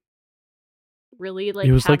couldn't really like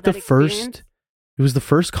It was have like the that experience. first. It was the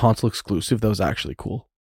first console exclusive that was actually cool.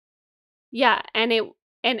 Yeah, and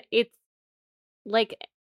it's like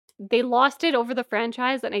they lost it over the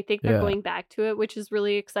franchise, and I think they're Yeah. going back to it, which is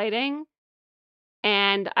really exciting.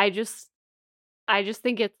 And I just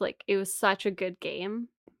think it's like it was such a good game.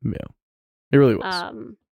 Yeah, it really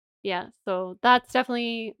was. Yeah, so that's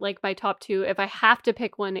definitely like my top two. If I have to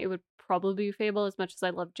pick one, it would probably be Fable, as much as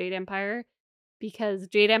I love Jade Empire, because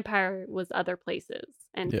Jade Empire was other places,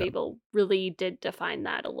 and Yeah. Fable really did define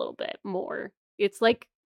that a little bit more. It's like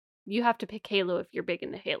you have to pick Halo if you're big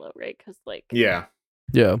into Halo, right? Because like Yeah.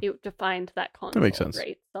 Yeah, it defined that console. makes sense.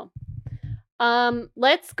 Right? So,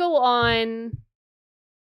 let's go on.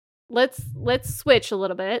 Let's switch a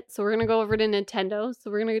little bit. So we're gonna go over to Nintendo. So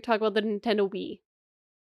we're gonna talk about the Nintendo Wii.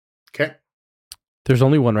 Okay. there's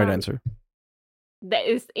only one right Um, answer. That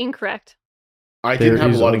is incorrect. I There didn't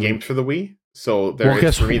have a is lot of only- games for the Wii, so there Well,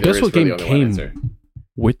 is for me. There guess is what really game only one came answer.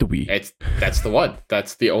 with the Wii? That's the one.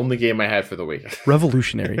 That's the only game I had for the Wii.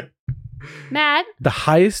 Revolutionary, Matt, the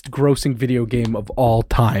highest grossing video game of all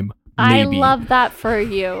time. I Maybe. love that for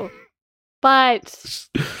you, but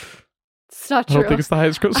it's not I true. don't think it's the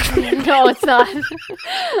highest grossing. No, it's not.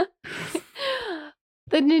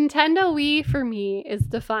 The Nintendo Wii for me is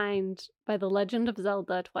defined by The Legend of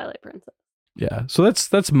Zelda: Twilight Princess. Yeah, so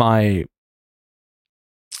that's my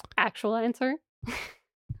Actual answer.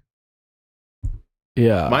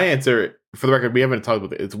 yeah My answer, for the record, we haven't talked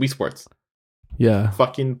about it. It's Wii Sports. yeah.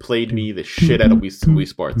 Fucking played me the shit out of Wii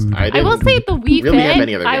Sports. I didn't will say the Wii really have Fit.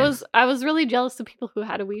 any other I games. was really jealous of people who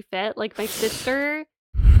had a Wii Fit. Like my sister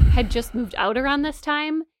had just moved out around this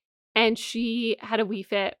time, and she had a Wii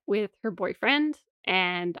Fit with her boyfriend,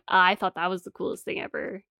 and I thought that was the coolest thing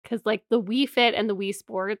ever. Because like the Wii Fit and the Wii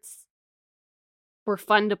Sports were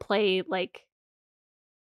fun to play, like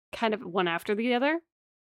kind of one after the other.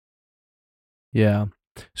 Yeah.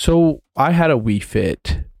 So I had a Wii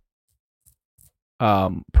Fit.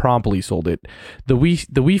 Promptly sold it. The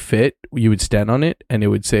Wii Fit, you would stand on it and it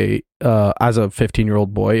would say, as a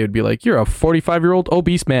 15-year-old boy, it would be like, "You're a 45-year-old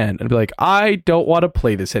obese man." And I'd be like, "I don't want to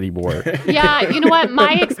play this anymore." Yeah, you know what?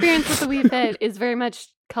 My experience with the Wii Fit is very much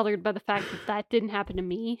colored by the fact that didn't happen to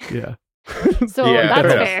me. Yeah. So Yeah, that's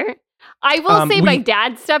fair enough. fair. I will say my we-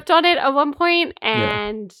 dad stepped on it at one point,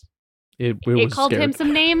 and It it was called scared. him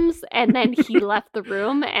some names, and then he left the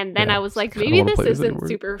room, and then Yeah, I was like, I don't maybe wanna this play this isn't anymore.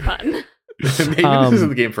 super fun. Maybe Um, this isn't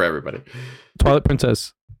the game for everybody. Twilight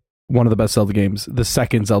Princess, one of the best Zelda games. The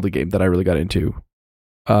second Zelda game that I really got into.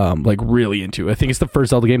 Like really into. I think it's the first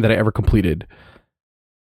Zelda game that I ever completed,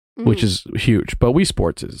 which is huge. But Wii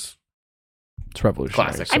Sports it's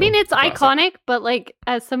revolutionary. Classic. I mean, it's Classic. iconic, but like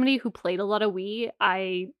as somebody who played a lot of Wii,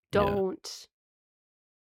 I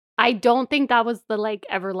don't think that was the like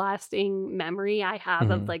everlasting memory I have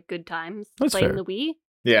of Mhm. like good times That's playing fair. the Wii.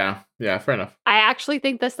 Yeah, fair enough. I actually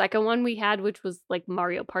think the second one we had, which was like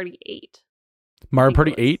Mario Party 8. Mario think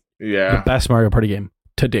Party it was. 8, the Yeah. best Mario Party game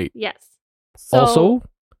to date. Yes. So, Also,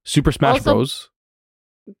 Super Smash also- Bros.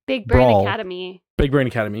 Big Brain Brawl. Academy. Big Brain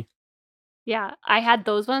Academy. Yeah, I had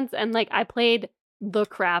those ones, and like I played the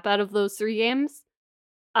crap out of those three games.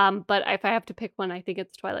 But if I have to pick one, I think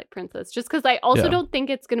it's Twilight Princess, just because I also Yeah. don't think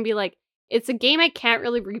it's gonna be like it's a game I can't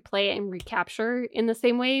really replay and recapture in the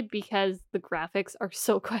same way because the graphics are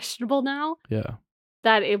so questionable now Yeah.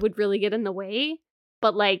 that it would really get in the way.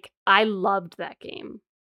 But like I loved that game.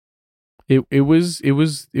 It was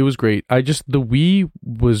great. The Wii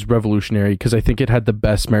was revolutionary because I think it had the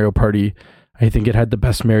best Mario Party. I think it had the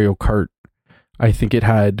best Mario Kart. I think it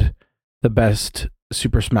had the best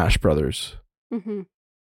Super Smash Brothers. Mm-hmm.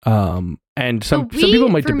 And some the Wii, people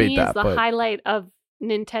might for debate me, that, is the but highlight of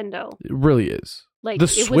Nintendo. it really is. Like The it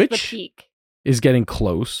was the Switch? peak. is getting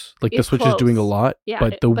close. Like the It's Switch is doing a close. lot, Yeah,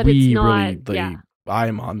 but the but it's Wii not- really, like, yeah.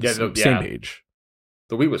 I'm on the Yeah, same yeah. page.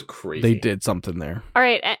 The Wii was crazy. They did something there. All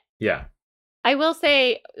right. Yeah. I will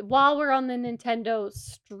say, while we're on the Nintendo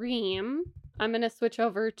stream, I'm going to switch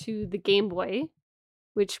over to the Game Boy,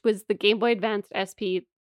 which was the Game Boy Advanced SP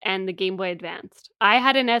and the Game Boy Advanced. I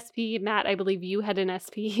had an SP, Matt, I believe you had an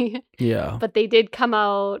SP, Yeah. but they did come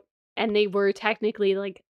out and they were technically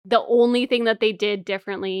like the only thing that they did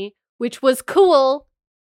differently, which was cool,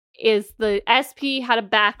 is the SP had a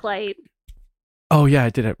backlight. Oh yeah,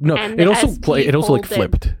 it did have no. And It the also SP it also like folded.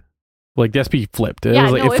 flipped. Like the SP flipped. It Yeah,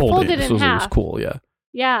 was like no, it it folded. folded in So it was half. cool. Yeah.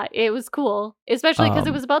 Yeah, it was cool, especially because it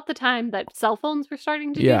Um, was about the time that cell phones were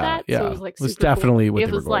starting to do Yeah. that. Yeah. So it was like It was super cool. definitely what It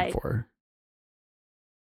they were was going like- for.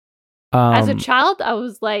 As a child, I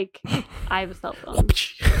was like, I have a cell phone.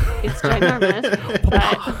 It's ginormous,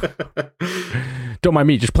 but Don't mind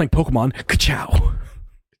me, just playing Pokemon. Ka-chow.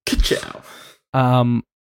 Ka-chow.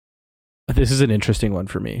 This is an interesting one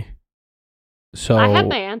for me. So I have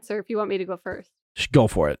my answer if you want me to go first. go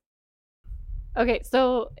for it. Okay,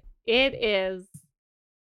 so it is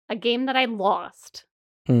a game that I lost,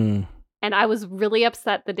 Mm. and I was really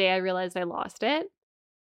upset the day I realized I lost it.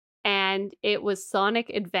 And it was Sonic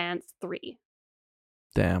Advance 3.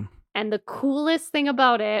 Damn. And the coolest thing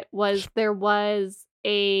about it was there was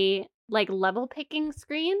a like level picking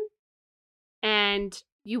screen, and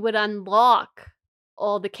you would unlock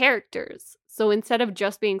all the characters. So instead of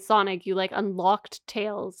just being Sonic, you like unlocked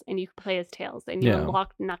Tails and you could play as Tails, and you Yeah.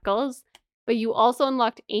 unlocked Knuckles, but you also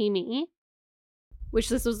unlocked Amy, which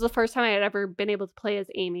this was the first time I had ever been able to play as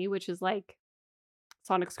Amy, which is like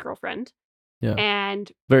Sonic's girlfriend. Yeah.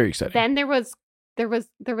 And Very exciting. then there was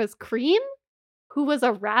Cream, who was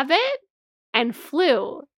a rabbit and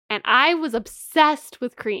flew, and I was obsessed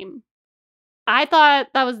with Cream. I thought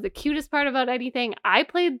that was the cutest part about anything. I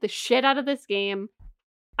played the shit out of this game.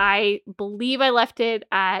 I believe I left it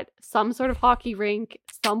at some sort of hockey rink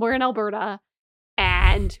somewhere in Alberta,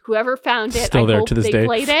 and whoever found it, Still I there hope to this they day.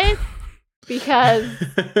 played it, because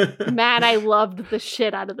man, I loved the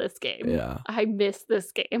shit out of this game. Yeah. I miss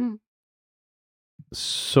this game.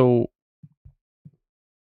 So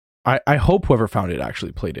I hope whoever found it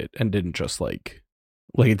actually played it and didn't just like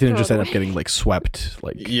it didn't Throw just it end up away. getting like swept.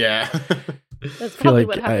 Like Yeah. That's I feel probably like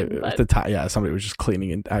what happened. at But the time, yeah, somebody was just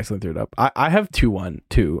cleaning and accidentally threw it up. I have two,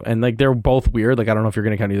 and like they're both weird. Like I don't know if you're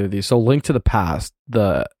gonna count either of these. So Link to the Past,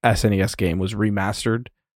 the SNES game, was remastered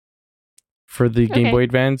for the Game Okay. Boy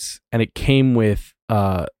Advance, and it came with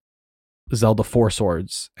Zelda Four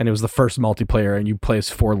Swords, and it was the first multiplayer, and you play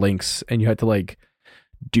as 4 Links, and you had to like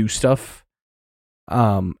do stuff.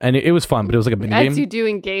 And it was fun, but it was like a mini as game. you do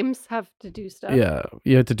in games, have to do stuff. Yeah,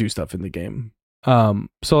 you had to do stuff in the game.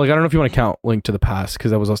 So like I don't know if you want to count Link to the Past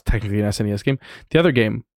because that was also technically an SNES game. The other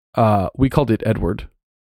game, we called it Edward.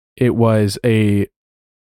 It was a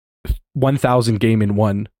 1,000 game in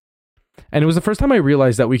one, and it was the first time I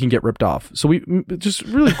realized that we can get ripped off. So we just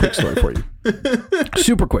really quick story for you,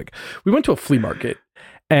 super quick. We went to a flea market,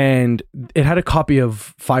 and it had a copy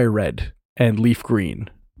of Fire Red and Leaf Green.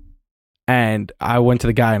 And I went to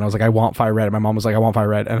the guy and I was like, I want Fire Red. And my mom was like, I want Fire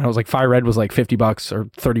Red. And I was like, Fire Red was like $50 or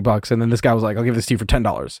 $30. And then this guy was like, I'll give this to you for $10.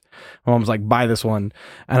 My mom was like, buy this one.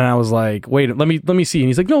 And I was like, wait, let me see. And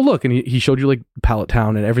he's like, no, look. And he showed you like Pallet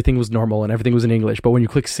Town and everything was normal and everything was in English. But when you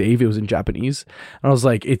click save, it was in Japanese. And I was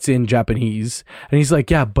like, it's in Japanese. And he's like,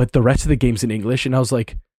 yeah, but the rest of the game's in English. And I was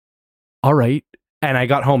like, all right. And I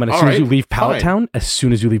got home, and as soon as you leave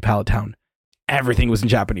Pallet Town, everything was in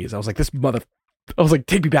Japanese. I was like, I was like,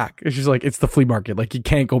 take me back. And she's like, it's the flea market. Like, you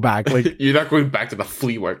can't go back. Like, You're not going back to the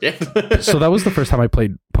flea market. so that was the first time I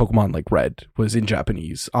played Pokemon like Red, was in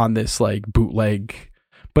Japanese on this like bootleg.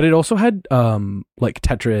 But it also had like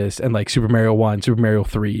Tetris and like Super Mario 1, Super Mario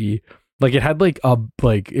 3. Like it had like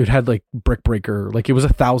Brick Breaker. Like it was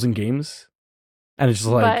 1,000 games. And it's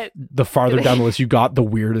just like the farther down the list you got, the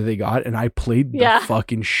weirder they got. And I played the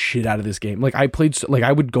fucking shit out of this game. Like I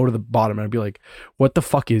would go to the bottom and I'd be like, what the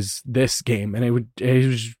fuck is this game? And it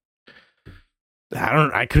was,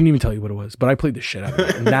 I couldn't even tell you what it was, but I played the shit out of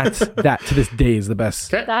it. And that to this day is the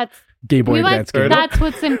best That's Game Boy Advance game. That's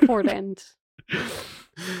what's important.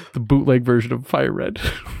 The bootleg version of Fire Red.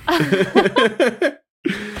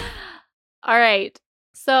 All right.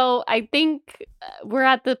 So I think we're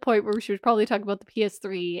at the point where we should probably talk about the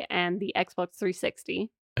PS3 and the Xbox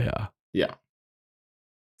 360. Yeah.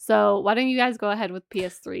 So why don't you guys go ahead with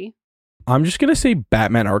PS3? I'm just gonna say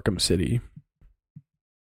Batman Arkham City.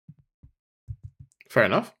 Fair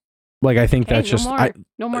enough. Like I think Okay, that's just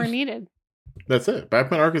no more needed. That's it.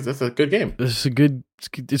 Batman Arkham. That's a good game. it's a good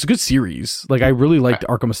series. Like I really liked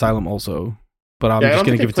Arkham Asylum also. but I'm Yeah, I just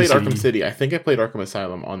don't gonna think I give it played to Arkham City. City. I think I played Arkham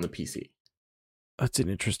Asylum on the PC, That's an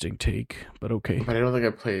interesting take, but okay. but I don't think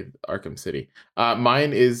I played Arkham City.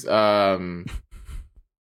 Mine is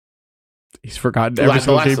He's forgotten The every The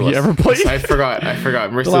single Last game of he Us. ever played. I forgot.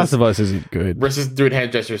 The Last of Us isn't good. Versus doing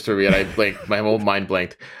hand gestures to me, and I blanked. My whole mind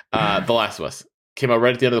blanked. The Last of Us came out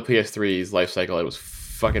right at the end of the PS3's life cycle. It was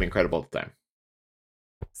fucking incredible at the time.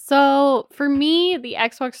 So for me, the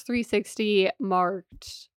Xbox 360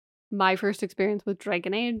 marked my first experience with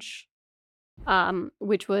Dragon Age,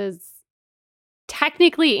 which was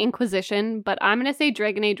technically Inquisition, but I'm going to say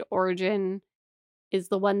Dragon Age Origin is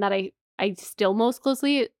the one that I still most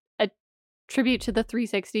closely attribute to the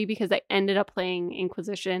 360 because I ended up playing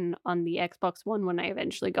Inquisition on the Xbox One when I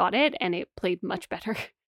eventually got it, and it played much better.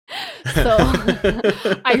 So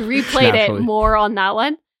I replayed it more on that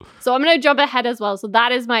one. So I'm going to jump ahead as well. So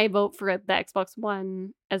that is my vote for the Xbox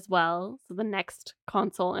One as well. So the next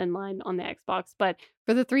console in line on the Xbox. But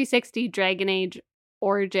for the 360, Dragon Age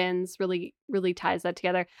Origins really, really ties that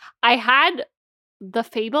together. I had the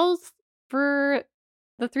Fables for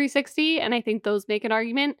the 360, and I think those make an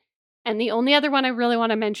argument. And the only other one I really want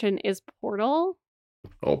to mention is Portal.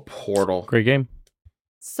 Oh, Portal. Great game.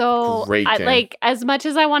 So, Great game. like, as much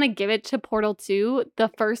as I want to give it to Portal 2, the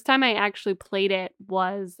first time I actually played it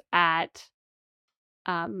was at,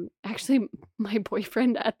 actually my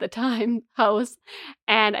boyfriend at the time house,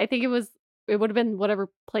 and I think it would have been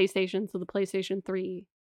whatever PlayStation, so the PlayStation 3.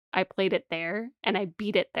 I played it there, and I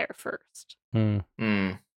beat it there first.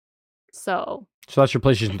 So that's your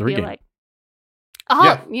PlayStation 3 game. like, oh,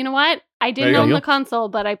 yeah. You know what? I didn't own the console,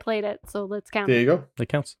 but I played it, so let's count. There you go. That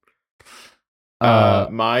counts.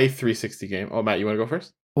 My 360 game. Oh, Matt, you want to go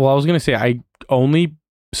first? Well, I was gonna say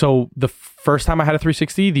so the first time I had a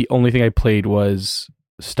 360, the only thing I played was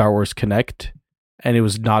Star Wars Connect, and it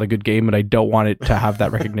was not a good game, and I don't want it to have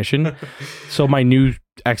that recognition. So my new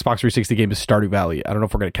Xbox 360 game is Stardew Valley. I don't know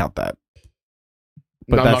if we're gonna count that.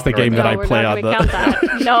 But no, that's the game that I play on the.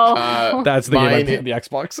 That. No, that's the game I play on the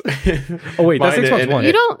Xbox. Oh wait, that's Xbox One.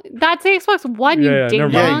 You don't. That's the Xbox One. You ding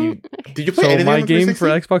dong. Did you play anything my on the game 360? for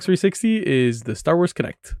Xbox 360 is the Star Wars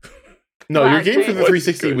Connect. No, your game for the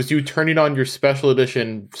 360 was you turning on your special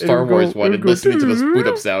edition Star Wars one and listening to the boot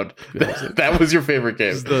up sound. That was your favorite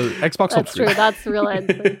game. The Xbox. That's true. That's the real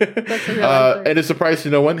answer. That's the real answer. And a surprise to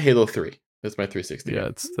no one, Halo 3. That's my 360. Yeah,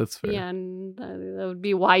 that's fair. Yeah, and that would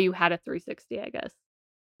be why you had a 360, I guess.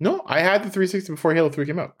 No, I had the 360 before Halo 3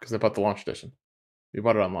 came out because I bought the launch edition. We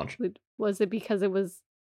bought it on launch. Was it because it was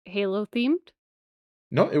Halo themed?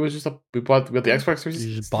 No, it was just we got the Xbox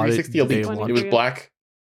 360 Elite. It was black.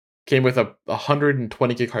 Came with a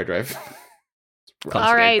 120 gig hard drive.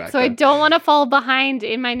 All right, so I don't want to fall behind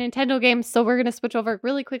in my Nintendo games, so we're going to switch over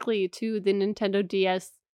really quickly to the Nintendo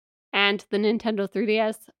DS and the Nintendo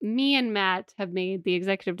 3DS. Me and Matt have made the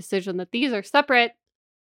executive decision that these are separate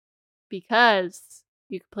because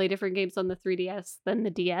you could play different games on the 3DS than the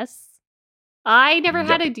DS. I never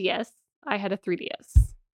had a DS. I had a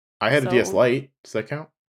 3DS. I had a DS Lite. Does that count?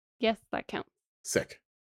 Yes, that counts. Sick.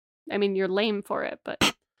 I mean, you're lame for it, but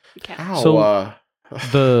you can't. Ow,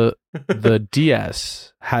 so the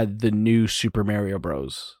DS had the new Super Mario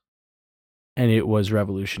Bros. And it was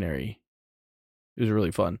revolutionary. It was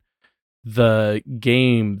really fun. The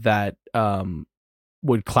game that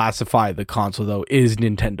would classify the console though is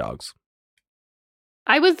Nintendogs.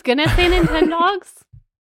 I was gonna say Nintendogs.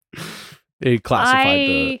 It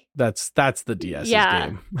classified that's the DS's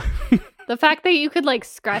game. The fact that you could like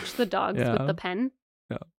scratch the dogs with the pen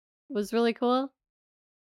was really cool.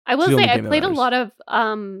 I will say I played a lot of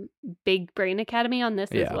Big Brain Academy on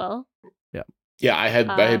this as well. Yeah. Yeah, I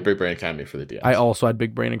had Big Brain Academy for the DS. I also had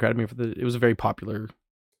Big Brain Academy it was a very popular.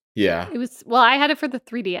 Yeah. It was I had it for the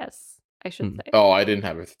 3DS, I should say. Oh, I didn't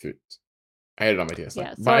have it for 3DS. I had it on my DS.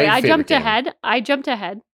 Yeah, sorry, I jumped ahead.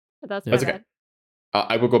 That's okay.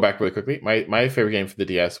 I will go back really quickly. My favorite game for the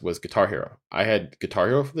DS was Guitar Hero. I had Guitar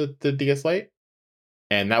Hero for the DS Lite,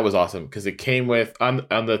 and that was awesome because it came with on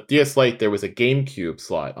the DS Lite there was a GameCube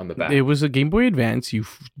slot on the back. It was a Game Boy Advance. You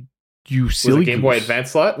silly was it a Game Boy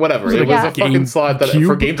Advance slot? Whatever. It was a fucking slot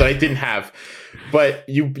for games that I didn't have. But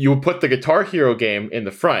you would put the Guitar Hero game in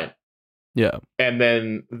the front. Yeah. And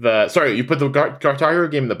then you put the Guitar Hero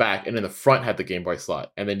game in the back, and in the front had the Game Boy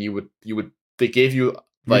slot. And then they gave you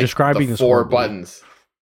like the 4 buttons.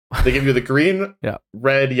 They give you the green,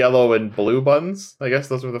 red, yellow, and blue buttons. I guess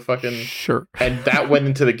those were the fucking sure. And that went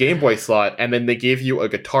into the Game Boy slot, and then they gave you a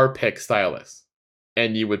guitar pick stylus,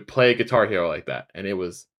 and you would play Guitar Hero like that, and it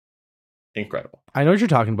was incredible. I know what you're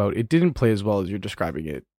talking about. It didn't play as well as you're describing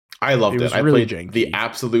it. I loved it. was I really played the janky.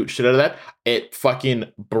 absolute shit out of that. It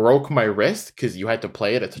fucking broke my wrist because you had to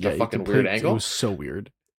play it at such a you fucking could weird play- angle. It was so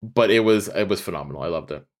weird. But it was phenomenal. I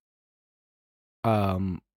loved it.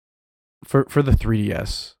 For the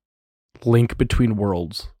 3DS, Link Between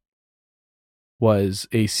Worlds was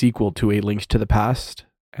a sequel to A Link to the Past,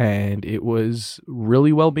 and it was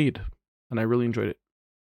really well made, and I really enjoyed it.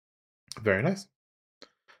 Very nice.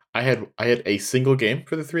 I had a single game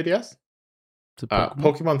for the 3DS. It's a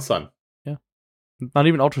Pokemon Sun. Yeah, not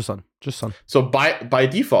even Ultra Sun, just Sun. So by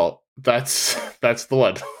default, that's the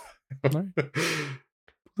one. Right.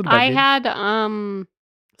 I had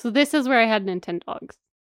so this is where I had Nintendogs.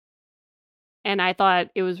 And I thought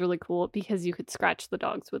it was really cool because you could scratch the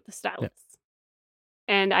dogs with the stylus.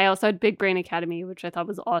 Yeah. And I also had Big Brain Academy, which I thought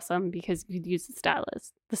was awesome because you could use the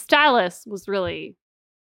stylus. The stylus was really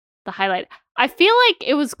the highlight. I feel like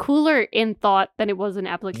it was cooler in thought than it was in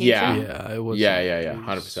application. Yeah, it was. Yeah,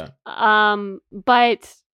 100%.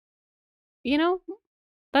 But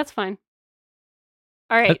that's fine.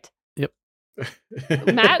 All right. Yep.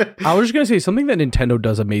 Matt? I was just gonna say something that Nintendo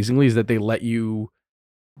does amazingly is that they let you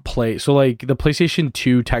play. So like the PlayStation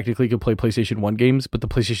 2 technically could play PlayStation 1 games, but the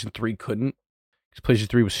PlayStation 3 couldn't. Because PlayStation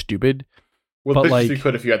 3 was stupid. Well, but like, you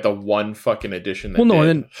could if you had the one fucking edition.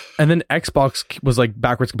 And then Xbox was like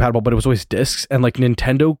backwards compatible, but it was always discs. And like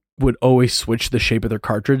Nintendo would always switch the shape of their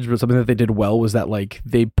cartridge. But something that they did well was that like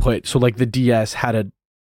they put like the DS had a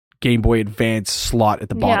Game Boy Advance slot at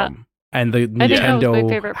the bottom, and the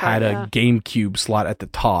Nintendo had a GameCube slot at the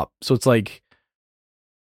top. So it's like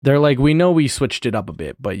they're like, we know we switched it up a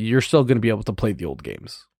bit, but you're still going to be able to play the old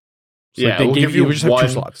games. So yeah, like you just have 2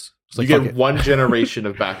 slots. Like, you get one generation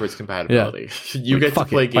of backwards compatibility. Yeah. You get to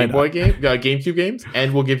play GameCube games,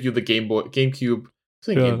 and we'll give you the GameCube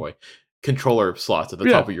controller slots at the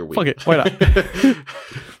top of your Wii. Fuck it, why not?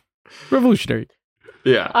 Revolutionary.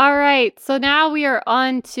 Yeah. All right, so now we are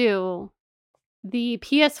on to the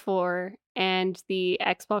PS4 and the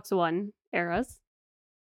Xbox One eras.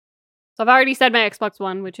 So I've already said my Xbox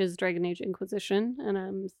One, which is Dragon Age Inquisition, and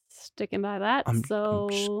I'm sticking by that. I'm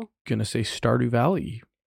just gonna say Stardew Valley.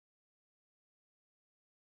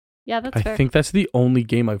 Yeah, that's fair. I think that's the only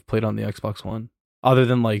game I've played on the Xbox One, other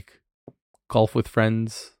than like Golf with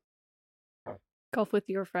Friends. Golf with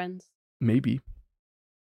your friends. Maybe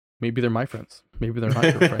they're my friends. Maybe they're not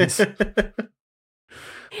your friends.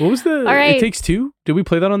 What was the It Takes Two? Did we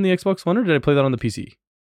play that on the Xbox One or did I play that on the PC?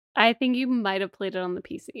 I think you might have played it on the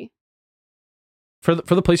PC. For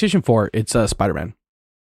the PlayStation 4, it's Spider-Man.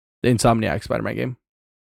 The Insomniac Spider-Man game.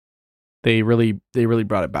 They really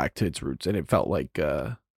brought it back to its roots, and it felt like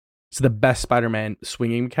it's the best Spider-Man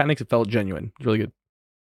swinging mechanics. It felt genuine. It's really good.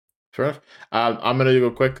 Fair enough. I'm gonna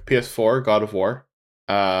go quick. PS4, God of War,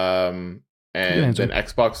 and then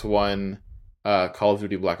Xbox One, Call of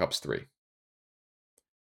Duty Black Ops 3.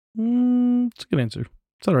 It's a good answer.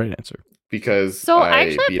 It's the right answer. Because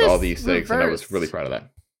I beat all these things, and I was really proud of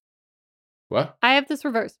that. What? I have this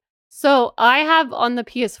reversed. So I have on the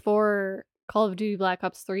PS4 Call of Duty Black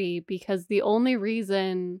Ops 3 because the only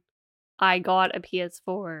reason I got a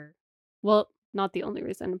PS4, well, not the only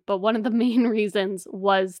reason, but one of the main reasons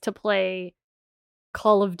was to play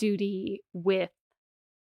Call of Duty with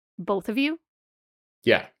both of you.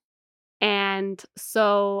 Yeah. And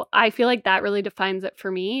so I feel like that really defines it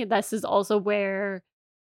for me. This is also where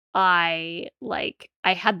I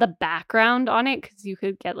had the background on it because you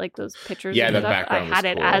could get like those pictures. Yeah, and the stuff. background. I had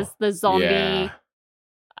it cool. as the zombie,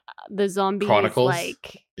 the zombie Chronicles.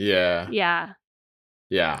 Like yeah.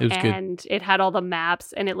 It was good. It had all the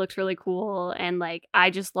maps and it looked really cool and like I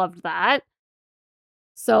just loved that.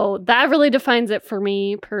 So that really defines it for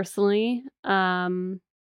me personally.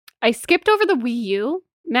 I skipped over the Wii U,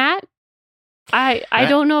 Matt. I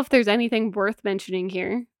don't know if there's anything worth mentioning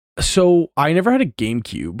here. So I never had a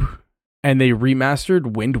GameCube, and they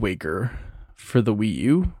remastered Wind Waker for the Wii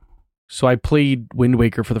U. So I played Wind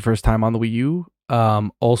Waker for the first time on the Wii U.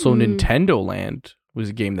 Also, Nintendo Land was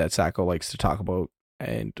a game that Sacco likes to talk about,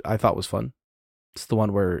 and I thought was fun. It's the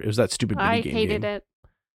one where it was that stupid mini game. I hated it.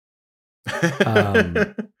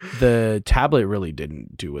 The tablet really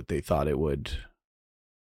didn't do what they thought it would.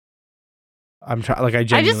 I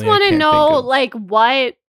just want to know like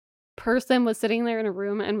what person was sitting there in a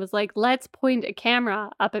room and was like, let's point a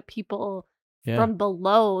camera up at people from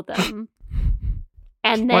below them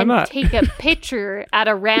and then take a picture at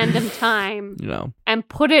a random time, and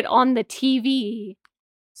put it on the TV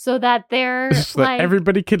so that they're so like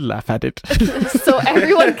everybody can laugh at it. So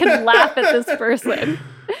everyone can laugh at this person.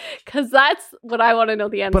 Because that's what I want to know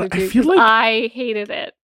the answer but to. I feel like I hated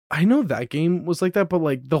it. I know that game was like that, but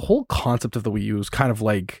like the whole concept of the Wii U was kind of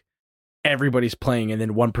like everybody's playing and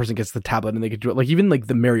then one person gets the tablet and they could do it. Like even like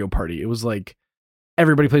the Mario Party, it was like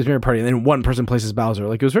everybody plays Mario Party and then one person plays as Bowser.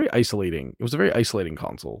 Like it was very isolating. It was a very isolating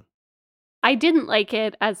console. I didn't like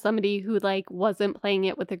it as somebody who like wasn't playing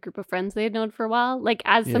it with a group of friends they had known for a while. Like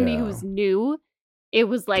as somebody who was new, it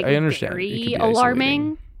was like I understand. It very could be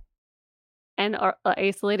alarming. And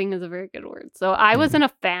isolating is a very good word. So I wasn't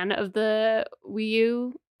a fan of the Wii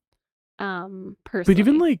U. Personally. But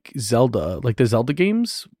even like Zelda, like the Zelda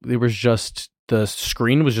games, it was just the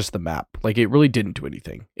screen was just the map. Like it really didn't do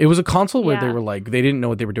anything. It was a console where they were like they didn't know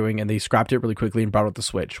what they were doing and they scrapped it really quickly and brought out the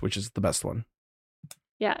Switch, which is the best one.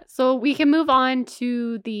 Yeah, so we can move on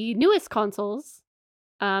to the newest consoles,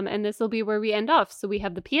 and this will be where we end off. So we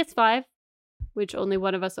have the PS5, which only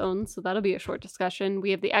one of us owns, so that'll be a short discussion.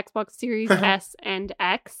 We have the Xbox Series S and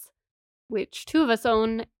X, which two of us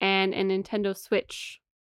own, and a Nintendo Switch,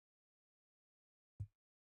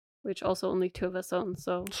 which also only two of us own.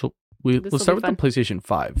 So let's start with the PlayStation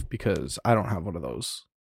 5 because I don't have one of those.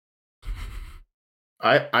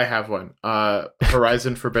 I have one.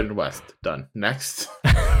 Horizon Forbidden West. Done. Next. All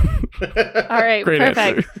right, great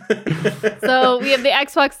perfect. So we have the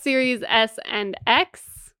Xbox Series S and X.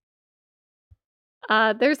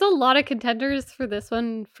 There's a lot of contenders for this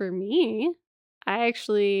one for me. I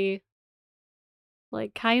actually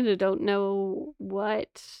like kind of don't know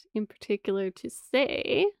what in particular to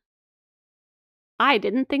say. I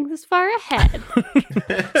didn't think this far ahead.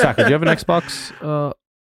 Zach, do you have an Xbox?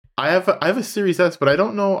 I have a Series S, but I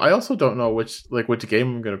don't know. I also don't know which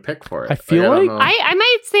game I'm gonna pick for it. I feel like I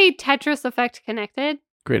might say Tetris Effect Connected.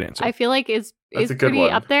 Great answer. I feel like is pretty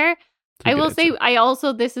up there. I will say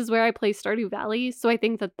this is where I play Stardew Valley, so I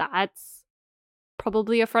think that's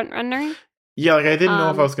probably a front runner. Yeah, like I didn't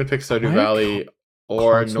know if I was gonna pick Stardew Valley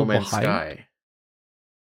or No Man's Sky.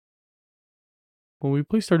 When we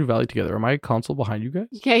play Stardew Valley together, am I a console behind you guys?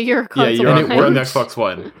 Yeah, you're a console. Yeah, we're on the Xbox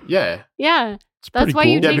One. Yeah. Yeah. That's why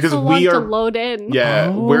you take so long to load in. Yeah,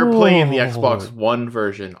 we're playing the Xbox One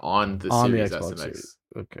version on the Series S and X.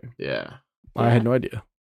 Okay. Yeah. I had no idea.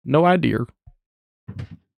 No idea.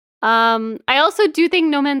 I also do think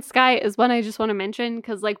No Man's Sky is one I just want to mention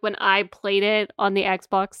because like when I played it on the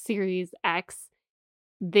Xbox Series X,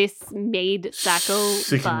 this made Sako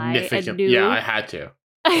buy a new. Yeah, I had to.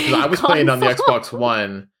 I was playing on the Xbox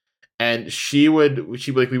One, and we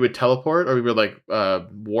would teleport or we would like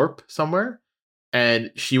warp somewhere,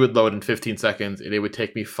 and she would load in 15 seconds, and it would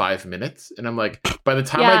take me 5 minutes. And I'm like, by the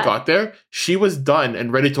time I got there, she was done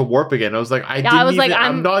and ready to warp again. I was like, I'm not even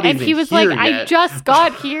here yet. And he was like, I just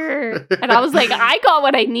got here, and I was like, I got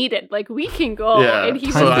what I needed. Like we can go. Yeah. And he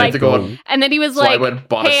was like, and then he was like,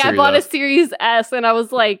 hey, I bought a Series S, and I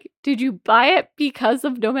was like, did you buy it because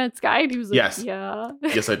of No Man's Sky? And he was like, yes. Yeah.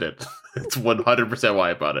 Yes, I did. It's 100%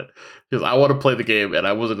 why I bought it. Because I want to play the game, and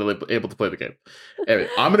I wasn't able to play the game. Anyway,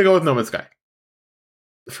 I'm going to go with No Man's Sky.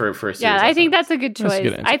 For a Series I think that's a good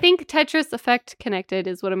choice. I think Tetris Effect Connected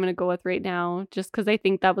is what I'm going to go with right now, just because I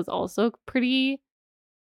think that was also pretty,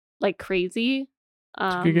 like, crazy.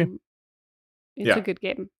 It's a good game. It's a good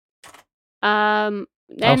game. And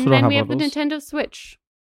then we have the Nintendo Switch.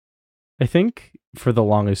 I think for the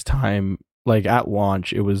longest time, like at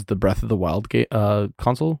launch, it was the Breath of the Wild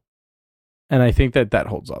console, and I think that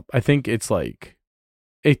holds up. I think it's like,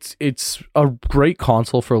 it's a great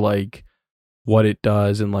console for like what it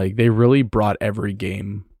does, and like they really brought every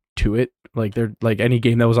game to it. Like they're like any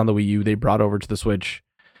game that was on the Wii U, they brought over to the Switch,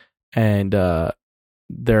 and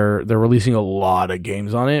they're releasing a lot of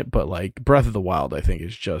games on it. But like Breath of the Wild, I think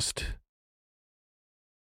is just,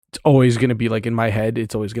 it's always going to be like in my head.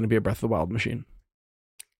 It's always going to be a Breath of the Wild machine.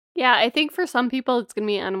 Yeah, I think for some people it's going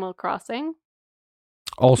to be Animal Crossing.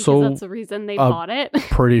 Also, that's the reason they bought it.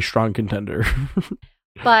 Pretty strong contender.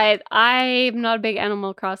 But I'm not a big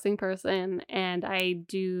Animal Crossing person, and I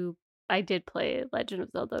did play Legend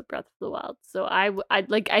of Zelda: Breath of the Wild. So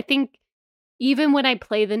I think even when I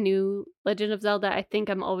play the new Legend of Zelda, I think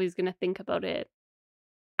I'm always gonna think about it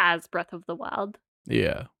as Breath of the Wild.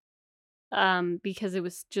 Yeah. Because it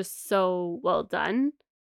was just so well done.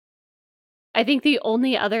 I think the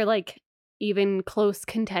only other like even close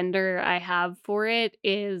contender I have for it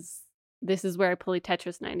is. This is where I play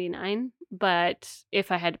Tetris 99, but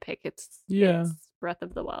if I had to pick, it's Breath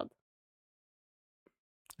of the Wild.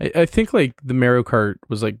 I think like the Mario Kart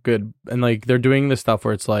was like good, and like they're doing this stuff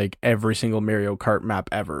where it's like every single Mario Kart map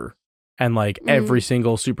ever, and like every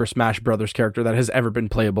single Super Smash Brothers character that has ever been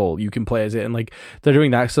playable, you can play as it, and like they're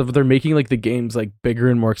doing that stuff. They're making like the games like bigger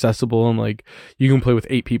and more accessible, and like you can play with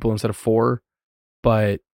 8 people instead of 4,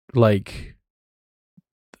 but like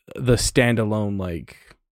the standalone like.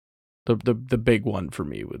 The big one for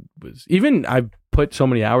me was even I put so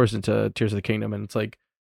many hours into Tears of the Kingdom, and it's like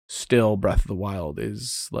still Breath of the Wild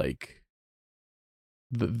is like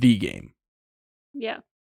the game. Yeah,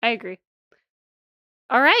 I agree.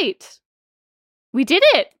 All right. We did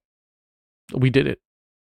it. We did it.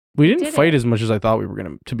 We didn't did fight it. as much as I thought we were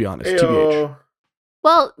gonna, to be honest. TBH. Ayo.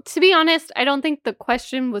 Well, to be honest, I don't think the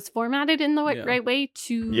question was formatted in the Yeah. right way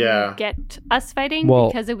to Yeah. get us fighting Well,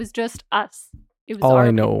 because it was just us. It was All our I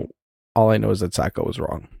opinion. know is that Sacco was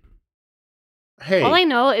wrong. Hey, All I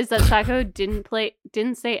know is that Sacco didn't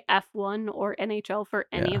say F1 or NHL for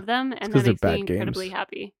any Yeah. of them, and 'cause that they're makes me bad incredibly games.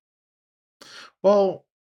 happy. well,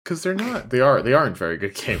 because they're not. They aren't very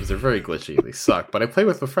good games. They're very glitchy. They suck. But I play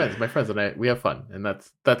with my friends, and we have fun, and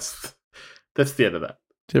that's the end of that.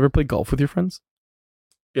 Did you ever play golf with your friends?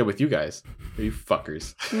 Yeah, with you guys, you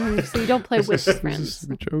fuckers. So you don't play with This is friends.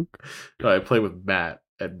 a joke. No, I play with Matt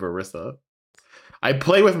and Marissa. I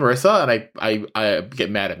play with Marissa, and I get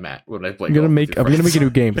mad at Matt when I play. I'm gonna golf with make your a new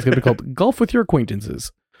friends. game. It's gonna be called Golf with Your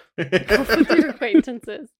Acquaintances. Golf with your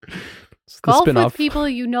acquaintances. It's the Golf spin-off. with people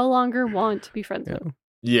you no longer want to be friends Yeah. with.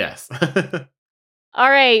 Yes. All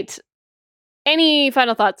right. Any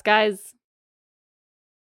final thoughts, guys?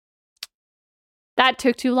 That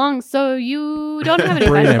took too long, so you don't have any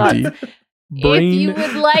Brain final empty. thoughts. Brain If you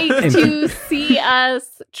would like empty. to see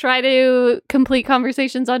us try to complete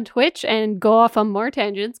conversations on Twitch and go off on more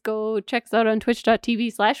tangents, go check us out on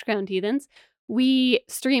twitch.tv/crownedheathens. We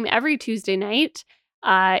stream every Tuesday night.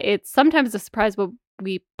 It's sometimes a surprise what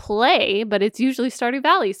we play, but it's usually Stardew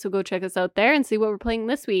Valley. So go check us out there and see what we're playing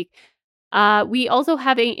this week. We also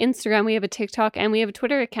have an Instagram, we have a TikTok, and we have a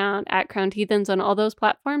Twitter account at Crowned Heathens on all those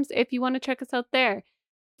platforms if you want to check us out there.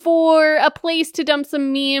 For a place to dump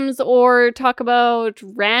some memes or talk about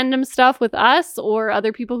random stuff with us or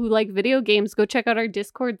other people who like video games, go check out our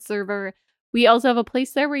Discord server. We also have a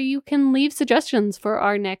place there where you can leave suggestions for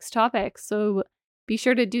our next topics. So be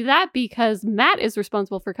sure to do that because Matt is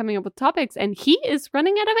responsible for coming up with topics and he is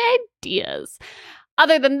running out of ideas.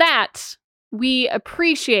 Other than that, we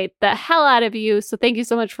appreciate the hell out of you. So thank you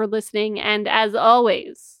so much for listening. And as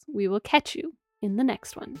always, we will catch you in the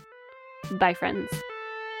next one. Bye, friends.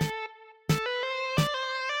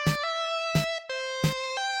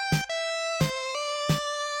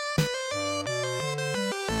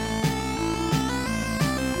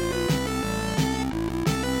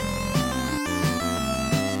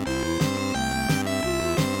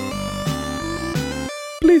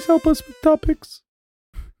 Please help us with topics.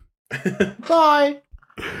 Bye.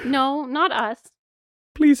 No, not us.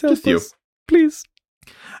 Please help Just you. us. Please.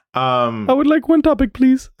 I would like one topic,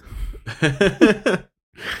 please. that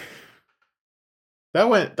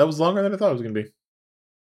was longer than I thought it was gonna be.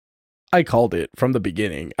 I called it from the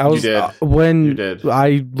beginning. I was did. When You did.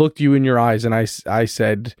 I looked you in your eyes and I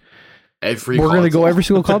said, Every we're going to go console. every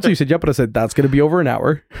single console. You said, yep. But I said, that's going to be over an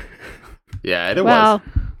hour. Yeah, and it Wow. was.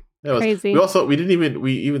 It was. Crazy.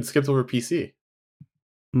 We even skipped over PC.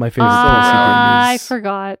 My favorite I game is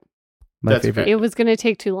forgot. my That's favorite. okay. It was going to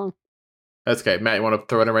take too long. That's okay. Matt, you want to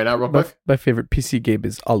throw it in right now, real My, quick? my favorite PC game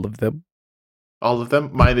is all of them. All of them.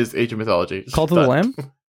 Mine is Age of Mythology. Cult of the Done. Lamb?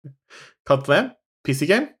 Cult of the Lamb. PC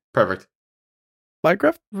game. Perfect.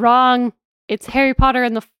 Minecraft? Wrong. It's Harry Potter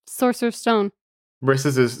and the Sorcerer's Stone.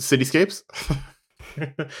 Versus is Cityscapes.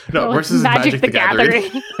 No, Oh, versus is Magic Magic the the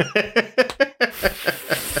Gathering.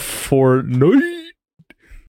 For night.